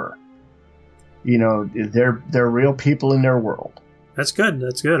 whatever. They're real people in their world. That's good.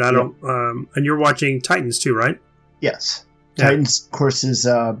 I don't. And you're watching Titans too, right? Yes. Yeah. Titans, of course, is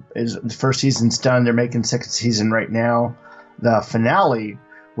the first season's done. They're making second season right now. The finale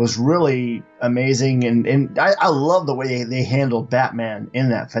was really amazing, and I love the way they handled Batman in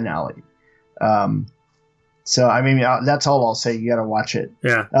that finale. So I mean, that's all I'll say. You got to watch it.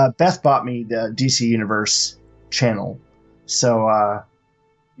 Yeah. Beth bought me the DC Universe channel, so I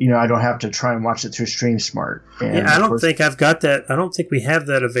don't have to try and watch it through StreamSmart. And I don't think I've got that. I don't think we have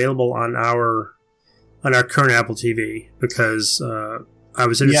that available on our current Apple TV because I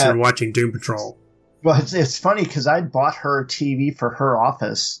was interested in watching Doom Patrol. Well, it's funny because I bought her a TV for her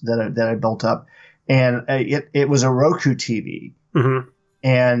office that I built up, and it was a Roku TV. Mm-hmm.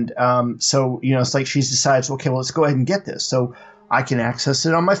 And so, it's like she decides, okay, well, let's go ahead and get this. So I can access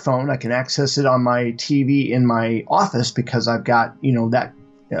it on my phone. I can access it on my TV in my office because I've got, that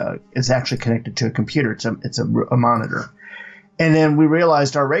it's actually connected to a computer. It's a monitor. And then we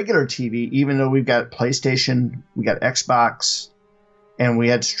realized our regular TV, even though we've got PlayStation, we got Xbox, and we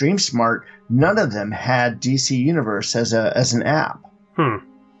had StreamSmart, none of them had DC Universe as an app.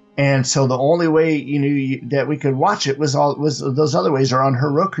 And so the only way that we could watch it was those other ways are on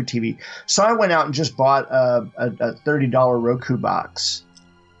her Roku TV. So I went out and just bought a $30 Roku box.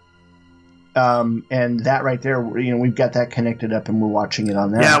 And that right there, we've got that connected up and we're watching it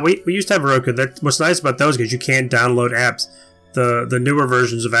on that. Yeah, we used to have Roku. What's nice about those is you can download apps. The newer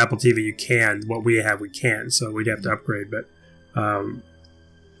versions of Apple TV you can. What we have, we can. So we'd have to upgrade. But,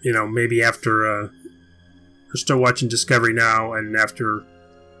 maybe after we're still watching Discovery Now and after,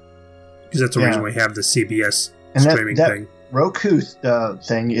 because that's the reason we have the CBS streaming thing. Roku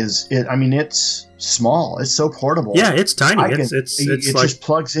thing it's small. It's so portable. Yeah, it's tiny. It like, just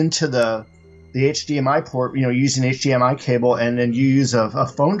plugs into the HDMI port, using HDMI cable, and then you use a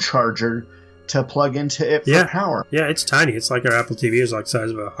phone charger to plug into it for power. Yeah, it's tiny. It's like our Apple TV is like the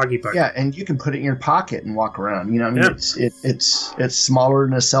size of a hockey puck. Yeah, and you can put it in your pocket and walk around. It's smaller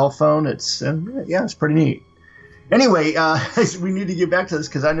than a cell phone. It's pretty neat. Anyway, we need to get back to this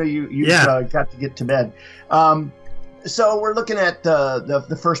because I know you've got to get to bed. So we're looking at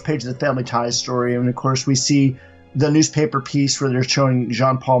the first page of the Family Ties story, and of course we see the newspaper piece where they're showing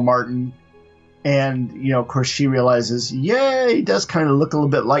Jean-Paul Martin. And, of course, she realizes, he does kind of look a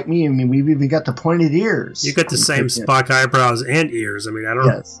little bit like me. I mean, we've even got the pointed ears. You got the same Spock eyebrows and ears. I mean, I don't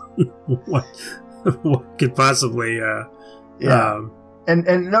know what could possibly...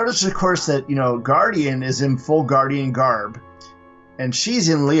 And notice, of course, that, Guardian is in full Guardian garb, and she's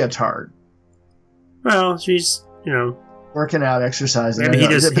in leotard. Well, she's, working out, exercising. Maybe he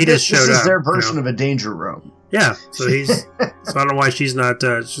just showed up. This is their version of a danger room. Yeah, so so I don't know why she's not.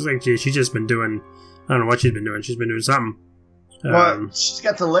 She's just been doing. I don't know what she's been doing. She's been doing something. Well, she's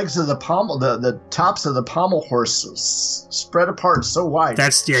got the legs of the pommel, the tops of the pommel horse spread apart so wide.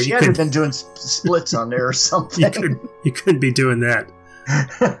 She had been doing splits on there or something. You couldn't be doing that.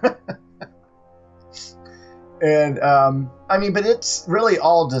 And but it's really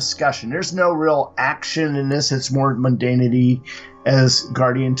all discussion. There's no real action in this. It's more mundanity as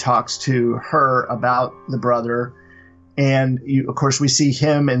Guardian talks to her about the brother. And of course, we see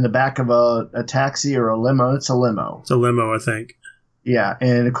him in the back of a taxi or a limo. It's a limo. It's a limo, I think. Yeah,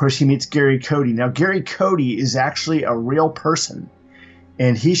 and of course he meets Gary Cody. Now, Gary Cody is actually a real person,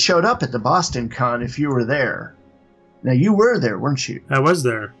 and he showed up at the Boston Con. If you were there, now you were there, weren't you? I was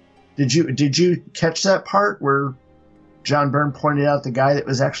there. Did you catch that part where John Byrne pointed out the guy that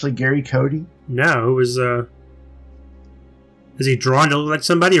was actually Gary Cody? No, it was. Is he drawn to look like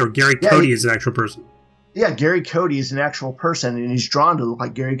somebody, or Gary Cody is an actual person? Yeah, Gary Cody is an actual person, and he's drawn to look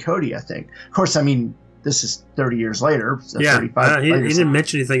like Gary Cody, I think. Of course, this is 30 years later. So 35 he didn't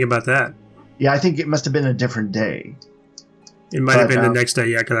mention anything about that. Yeah, I think it must have been a different day. It might have been the next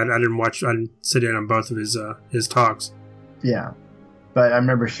day, because I didn't sit in on both of his talks. Yeah, but I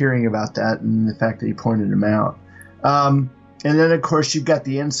remember hearing about that and the fact that he pointed him out. And then, of course, you've got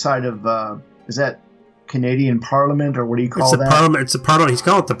the inside of, is that Canadian Parliament, or what do you call that? It's a Parliament. He's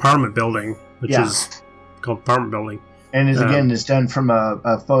called it the Parliament Building, which is called Parliament Building. And it's done from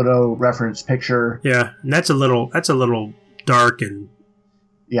a photo reference picture. Yeah, and that's a little dark and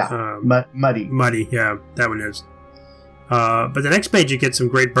muddy. Muddy, yeah, that one is. But the next page, you get some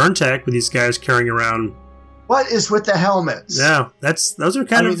great burn tech with these guys carrying around. What is with the helmets? Yeah, those are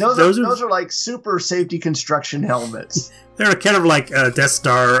kind of those are like super safety construction helmets. They're kind of like Death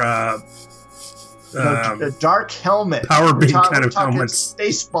Star. A dark helmet. Power beam kind of helmets.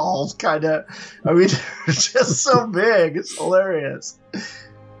 Spaceballs, kind of. They're just so big. It's hilarious.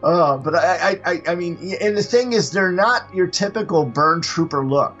 But I mean, and the thing is, they're not your typical Byrne Trooper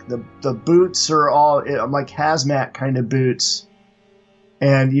look. The boots are all like hazmat kind of boots.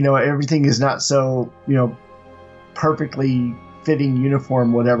 And, everything is not so, perfectly fitting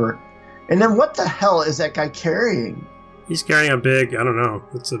uniform, whatever. And then what the hell is that guy carrying? He's carrying a big, I don't know.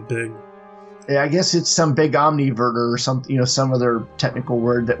 It's a big... Yeah, I guess it's some big omniverter or something, some other technical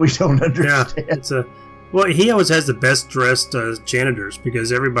word that we don't understand. Yeah, he always has the best dressed janitors,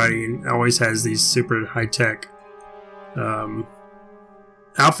 because everybody always has these super high tech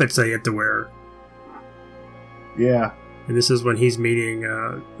outfits they have to wear. Yeah, and this is when he's meeting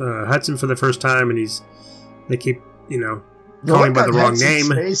Hudson for the first time, and they keep calling him by the wrong name.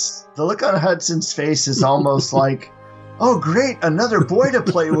 The look on Hudson's face is almost like, oh, great, another boy to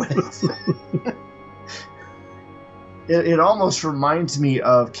play with. It almost reminds me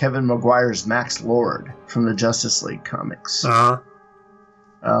of Kevin Maguire's Max Lord from the Justice League comics. Uh-huh.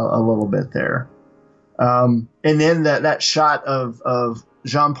 A little bit there. And then that shot of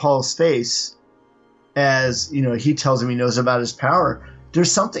Jean-Paul's face as, he tells him he knows about his power.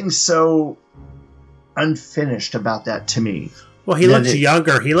 There's something so unfinished about that to me. Well, he looks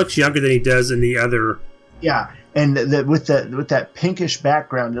younger. He looks younger than he does in the other... Yeah, and with that pinkish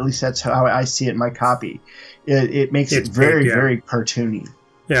background, at least that's how I see it in my copy. It makes it very, very cartoony.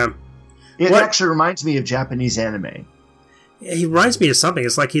 Yeah. It actually reminds me of Japanese anime. Yeah, he reminds me of something.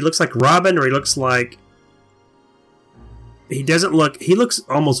 It's like he looks like Robin, or he looks like... He looks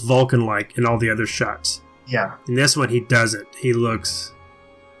almost Vulcan-like in all the other shots. Yeah. In this one, he doesn't. He looks...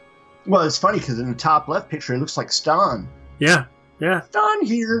 Well, it's funny, because in the top left picture, it looks like Stan. Yeah, yeah. Stan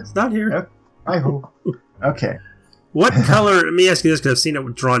here. It's not here. I hope. Okay. What color... Let me ask you this, because I've seen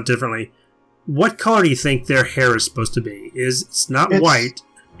it drawn differently. What color do you think their hair is supposed to be? It's not white.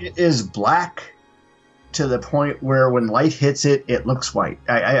 It is black to the point where when light hits it, it looks white.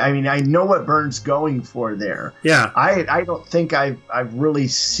 I mean, I know what Byrne's going for there. Yeah. I don't think I've really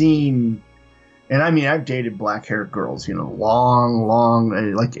seen... And I mean, I've dated black-haired girls,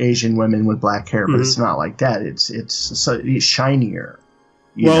 long, like Asian women with black hair, but it's not like that. It's shinier.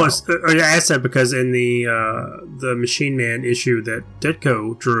 Well, I asked that because in the Machine Man issue that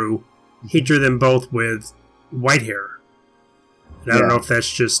Ditko drew, he drew them both with white hair. And I don't know if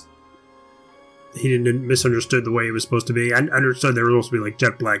that's just he didn't misunderstood the way it was supposed to be. I understood they were supposed to be like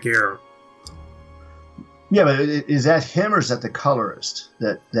jet black hair. Yeah, but is that him or is that the colorist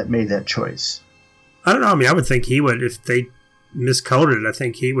that made that choice? I don't know. I mean, I would think he would, if they miscolored it. I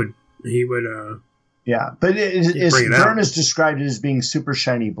think he would Yeah, but Byrne is described as being super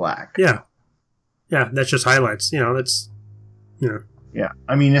shiny black. Yeah. Yeah, that's just highlights. That's, Yeah,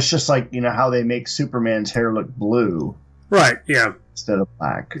 I mean, it's just like, how they make Superman's hair look blue. Right, yeah. Instead of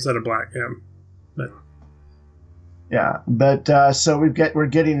black. But. Yeah, but so we're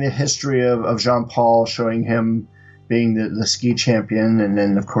getting the history of Jean-Paul, showing him being the ski champion, and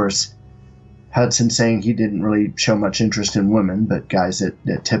then, of course, Hudson saying he didn't really show much interest in women, but guys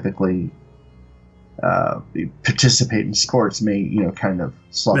that typically participate in sports may, kind of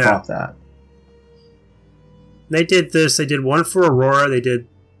slough off that. They did this. They did one for Aurora. They did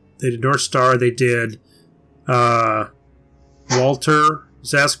North Star. They did Walter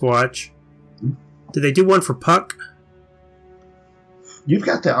Sasquatch. Did they do one for Puck? You've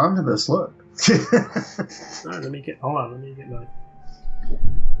got the omnibus look. All right, let me get my.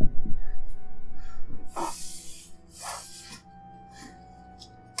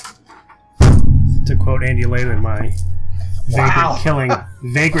 To quote Andy Leyland, my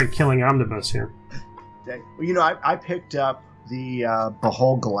vagrant killing omnibus here. Well, I picked up the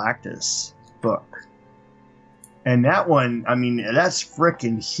Behold Galactus book. And that one, I mean, that's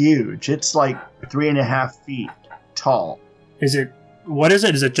freaking huge. It's like 3.5 feet tall. What is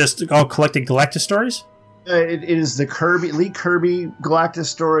it? Is it just all collected Galactus stories? It is the Lee Kirby Galactus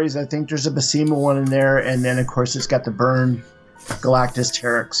stories. I think there's a Buscema one in there. And then, of course, it's got the Byrne Galactus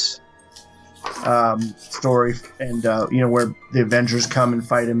Terex story. And, where the Avengers come and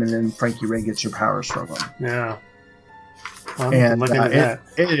fight him, and then Frankie Ray gets your powers from him. Yeah. And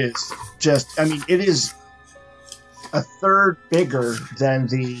it is just, I mean, it is a third bigger than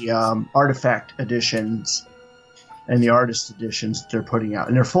the artifact editions and the artist editions that they're putting out,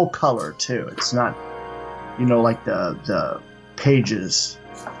 and they're full color too. It's not, like the pages,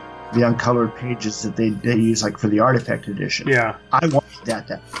 the uncolored pages that they use like for the artifact edition. Yeah, I wanted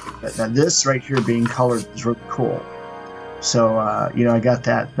that. This right here being colored is really cool. So I got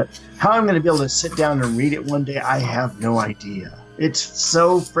that. But how I'm going to be able to sit down and read it one day, I have no idea. It's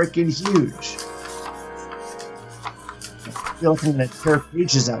so freaking huge. I feel like I'm going to tear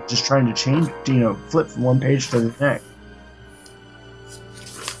pages out just trying to change, flip from one page to the next.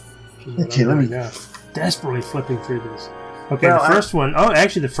 Okay, let me. Desperately flipping through this. Okay, well, the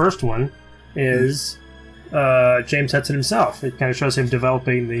first one is James Hudson himself. It kind of shows him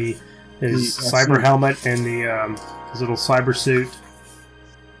developing his cyber helmet and his little cyber suit.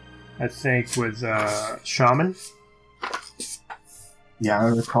 I think with Shaman. Yeah, I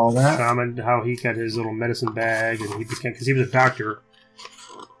recall that. Shaman, how he got his little medicine bag, and because he was a doctor.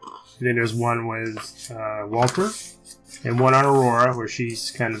 And then there's one with Walter, and one on Aurora, where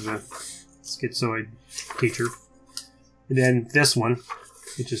she's kind of a schizoid teacher. And then this one,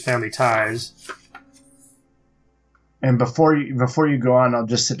 which is Family Ties. And before you go on, I'll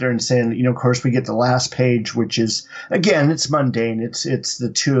just sit there and say, of course, we get the last page, which is, again, it's mundane. It's the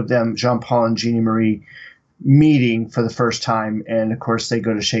two of them, Jean-Paul and Jeannie Marie, meeting for the first time, and of course they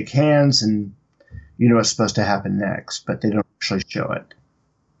go to shake hands, and what's supposed to happen next, but they don't actually show it.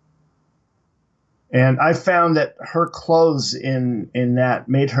 And I found that her clothes in that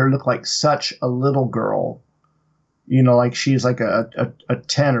made her look like such a little girl, like she's like a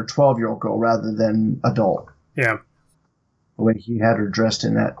 10 or 12-year-old girl rather than adult. Yeah. The way he had her dressed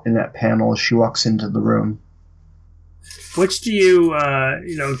in that panel as she walks into the room. Which do you,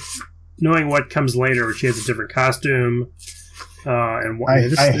 knowing what comes later, where she has a different costume, and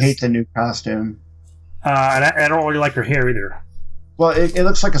I hate the new costume. And I don't really like her hair either. Well, it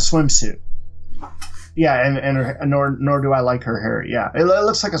looks like a swimsuit. Yeah, and nor do I like her hair. Yeah, it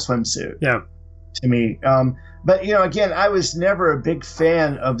looks like a swimsuit. Yeah, to me. But again, I was never a big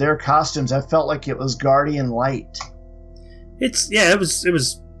fan of their costumes. I felt like it was Guardian Light. It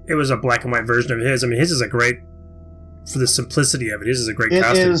was a black and white version of his. I mean, his is a great. For the simplicity of it, his is a great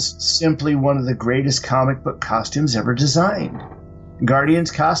costume. It is simply one of the greatest comic book costumes ever designed.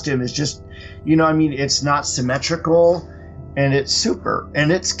 Guardian's costume is just, it's not symmetrical, and it's super,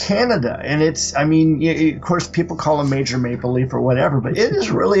 and it's Canada, and it's, of course, people call him Major Maple Leaf or whatever, but it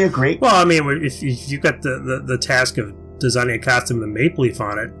is really a great. Well, if you've got the task of designing a costume with a maple leaf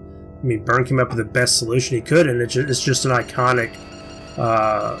on it, Byrne came up with the best solution he could, and it's just an iconic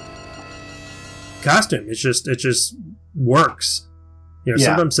costume. It just works.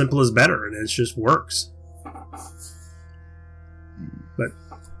 Sometimes simple is better, and it just works. But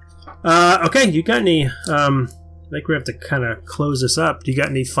okay, you got any? I think we have to kind of close this up. Do you got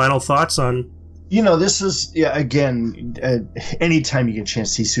any final thoughts on? This was again. Anytime you get a chance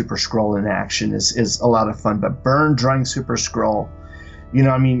to see Super Skrull in action is a lot of fun. But Byrne drawing Super Skrull,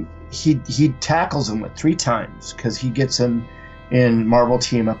 he tackles him with 3 times because he gets him in Marvel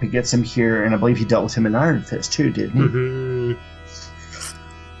Team Up. He gets him here, and I believe he dealt with him in Iron Fist too, didn't he? Mm-hmm.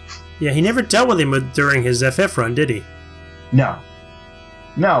 Yeah, he never dealt with him during his FF run, did he? No,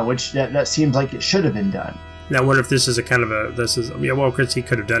 which that seems like it should have been done. Now, I wonder if this is a kind of a of course he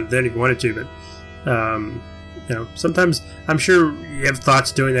could have done it then if he wanted to, but sometimes I'm sure you have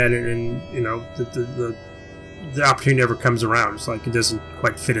thoughts doing that, and the opportunity never comes around. It's like it doesn't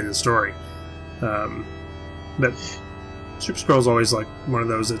quite fit in the story. But Super Skrull's always like one of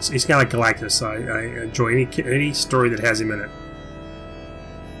those. He's kind of like Galactus. I enjoy any story that has him in it.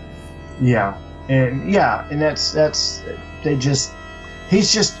 Yeah, and that's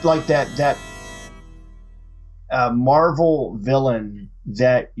he's just like that Marvel villain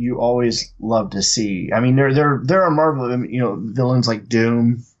that you always love to see. I mean, there are Marvel villains like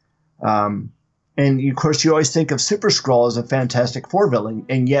Doom, and of course you always think of Super Skrull as a Fantastic Four villain,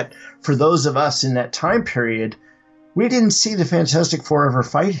 and yet for those of us in that time period, we didn't see the Fantastic Four ever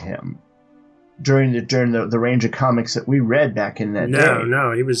fight him during the range of comics that we read back in that day.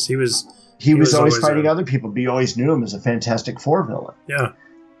 No, he was always fighting other people, but you always knew him as a Fantastic Four villain. Yeah.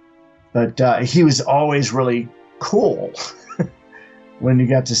 But he was always really cool when you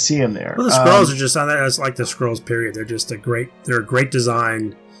got to see him there. Well, the Skrulls are just, it's like the Skrulls period. They're just they're a great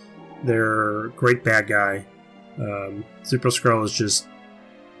design. They're a great bad guy. Super Skrull is just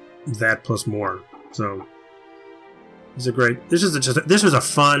that plus more. So it's a great, this was a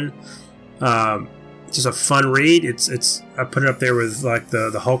fun, just a fun read. I put it up there with like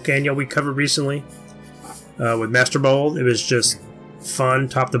the Hulk annual we covered recently with Master Mold. It was just fun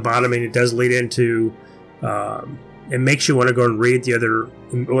top to bottom, and it does lead into it makes you want to go and read the other,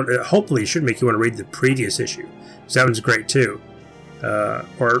 hopefully it should make you want to read the previous issue, so that one's great too.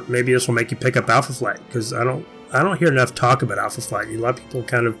 Or maybe this will make you pick up Alpha Flight, because I don't hear enough talk about Alpha Flight. A lot of people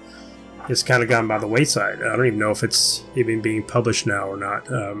it's kind of gone by the wayside. I don't even know if it's even being published now or not.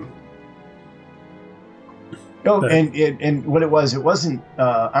 And what it wasn't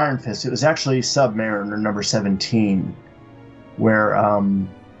Iron Fist. It was actually Submariner number 17, where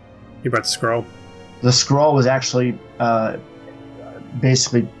you brought the Skrull. The Skrull was actually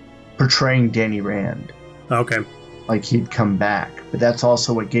basically portraying Danny Rand. Okay. Like he'd come back, but that's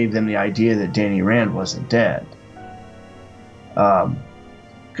also what gave them the idea that Danny Rand wasn't dead.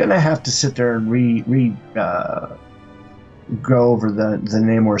 Gonna have to sit there and go over the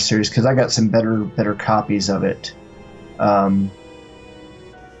Namor series, because I got some better copies of it. But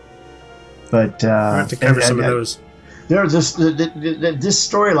I have to cover some of those. This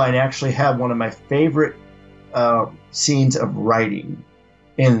storyline actually had one of my favorite scenes of writing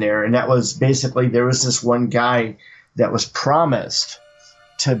in there, and that was basically there was this one guy that was promised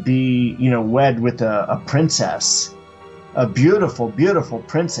to be wed with a princess, a beautiful, beautiful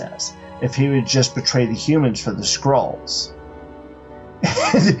princess, if he would just betray the humans for the Skrulls.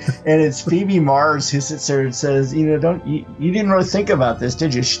 And it's Phoebe Mars who sits there and says, you didn't really think about this,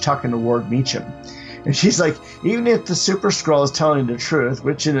 did you? She's talking to Ward Meacham. And she's like, even if the Super Skrull is telling the truth,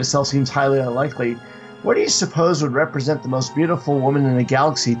 which in itself seems highly unlikely, what do you suppose would represent the most beautiful woman in the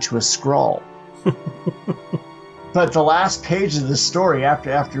galaxy to a Skrull? But the last page of the story,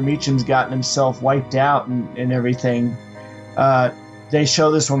 after Meacham's gotten himself wiped out and everything, they show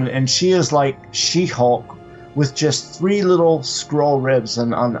this woman, and she is like She-Hulk with just 3 little Skrull ribs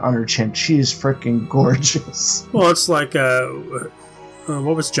on her chin. She is freaking gorgeous. Well, it's like,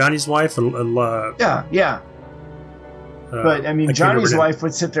 what was Johnny's wife? Yeah. But, I mean, Johnny's wife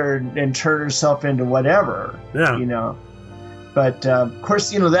would sit there and turn herself into whatever. Yeah. But, of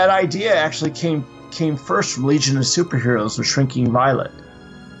course, that idea actually came first from Legion of Superheroes with Shrinking Violet.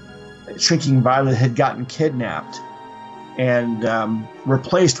 Shrinking Violet had gotten kidnapped and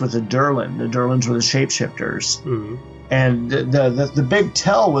replaced with a Durlan. The Durlans were the shapeshifters. Mm-hmm. And the big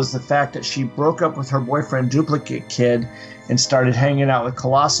tell was the fact that she broke up with her boyfriend, Duplicate Kid, and started hanging out with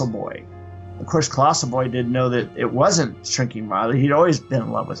Colossal Boy. Of course, Colossal Boy didn't know that it wasn't Shrinking Violet. He'd always been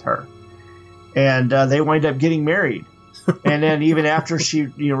in love with her. And they wind up getting married. And then even after she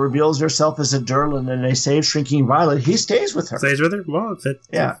reveals herself as a Durlan and they save Shrinking Violet, he stays with her. Stays with her? Well, they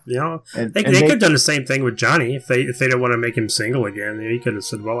could they have done the same thing with Johnny if they didn't want to make him single again. He could have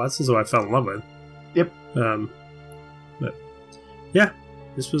said, well, this is who I fell in love with. Yep. But yeah,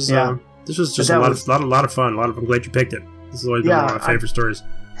 this was just a lot of fun. I'm glad you picked it. This has always been one of my favorite stories.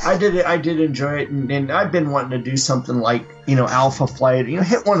 I did enjoy it, and I've been wanting to do something like Alpha Flight.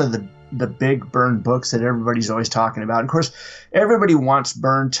 Hit one of the big Byrne books that everybody's always talking about. And of course, everybody wants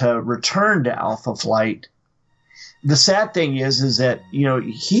Byrne to return to Alpha Flight. The sad thing is that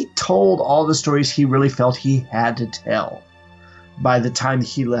he told all the stories he really felt he had to tell. by the time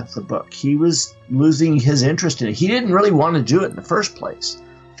he left the book. He was losing his interest in it. He didn't really want to do it in the first place.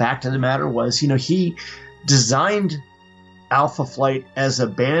 Fact of the matter was, he designed Alpha Flight as a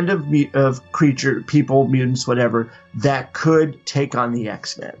band of people, mutants, whatever, that could take on the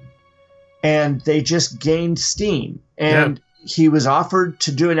X-Men. And they just gained steam. And he was offered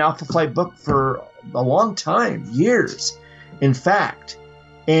to do an Alpha Flight book for a long time, years, in fact.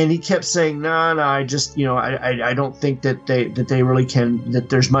 And he kept saying, no, I just, I don't think that they really can, that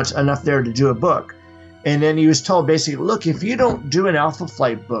there's enough there to do a book. And then he was told basically, look, if you don't do an Alpha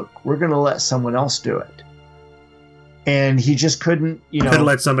Flight book, we're going to let someone else do it. And he just couldn't, couldn't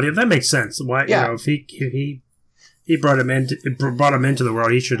let somebody. That makes sense. Why? Yeah. If he brought him into the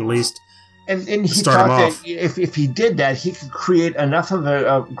world, he should at least. And he start thought him that off. if he did that, he could create enough of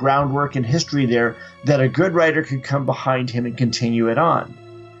a groundwork and history there that a good writer could come behind him and continue it on.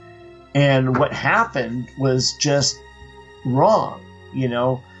 And what happened was just wrong.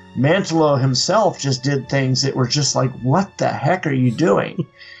 Mantelo himself just did things that were just like, what the heck are you doing?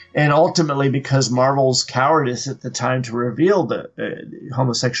 And ultimately, because Marvel's cowardice at the time to reveal the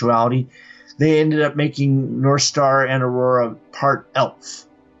homosexuality, they ended up making North Star and Aurora part elf.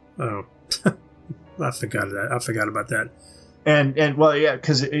 Oh, I forgot about that. And well, yeah,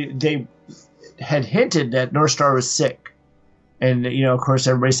 because they had hinted that North Star was sick. And, of course,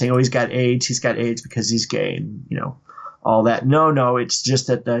 everybody's saying, oh, he's got AIDS because he's gay, and, all that. No, it's just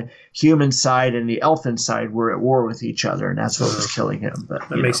that the human side and the elfin side were at war with each other, and that's what was killing him. But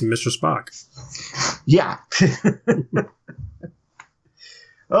that makes him Mr. Spock. Yeah.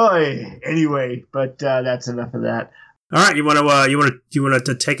 Anyway, but that's enough of that. All right, you want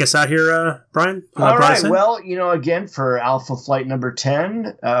to take us out here, Brian? All right. Well, again, for Alpha Flight number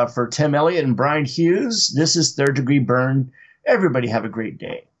 10, for Tim Elliott and Brian Hughes, this is Third Degree Byrne. Everybody have a great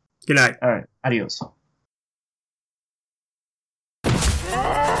day. Good night. All right. Adios.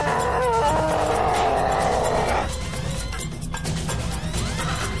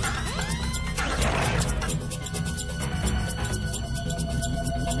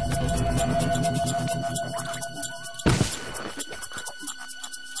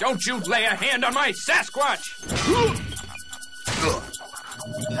 Don't you lay a hand on my Sasquatch!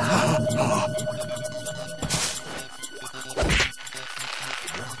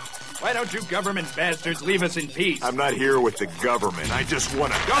 Why don't you government bastards leave us in peace? I'm not here with the government. I just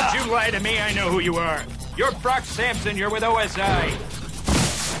want to... Don't you lie to me. I know who you are. You're Brock Sampson. You're with OSI.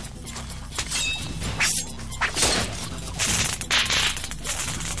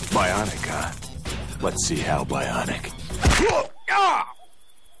 Bionic, huh? Let's see how bionic. Ah!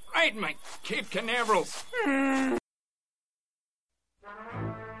 Right in my Cape Canaverals.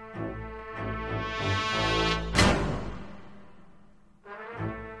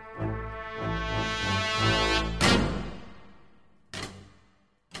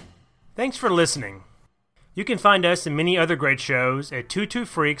 Thanks for listening. You can find us and many other great shows at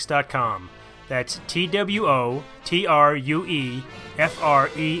twotwofreaks.com. That's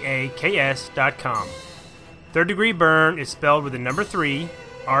TWOTRUEFREAKS.com. Third Degree Byrne is spelled with the number 3,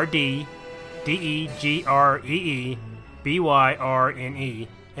 RDDEGREE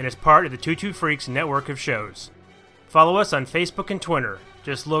and is part of the Two Freaks network of shows. Follow us on Facebook and Twitter.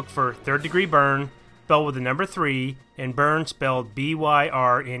 Just look for Third Degree Byrne, spelled with the number 3, and Byrne spelled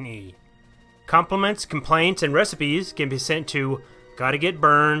BYRNE. Compliments, complaints, and recipes can be sent to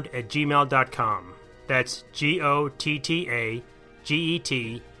gottagetburned@gmail.com. That's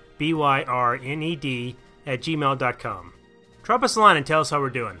GOTTAGETBYRNED@gmail.com. Drop us a line and tell us how we're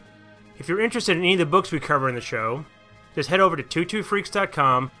doing. If you're interested in any of the books we cover in the show, just head over to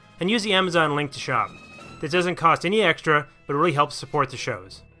twotwofreaks.com and use the Amazon link to shop. This doesn't cost any extra, but it really helps support the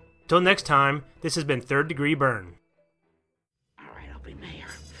shows. Till next time, this has been Third Degree Byrne. All right, I'll be mad.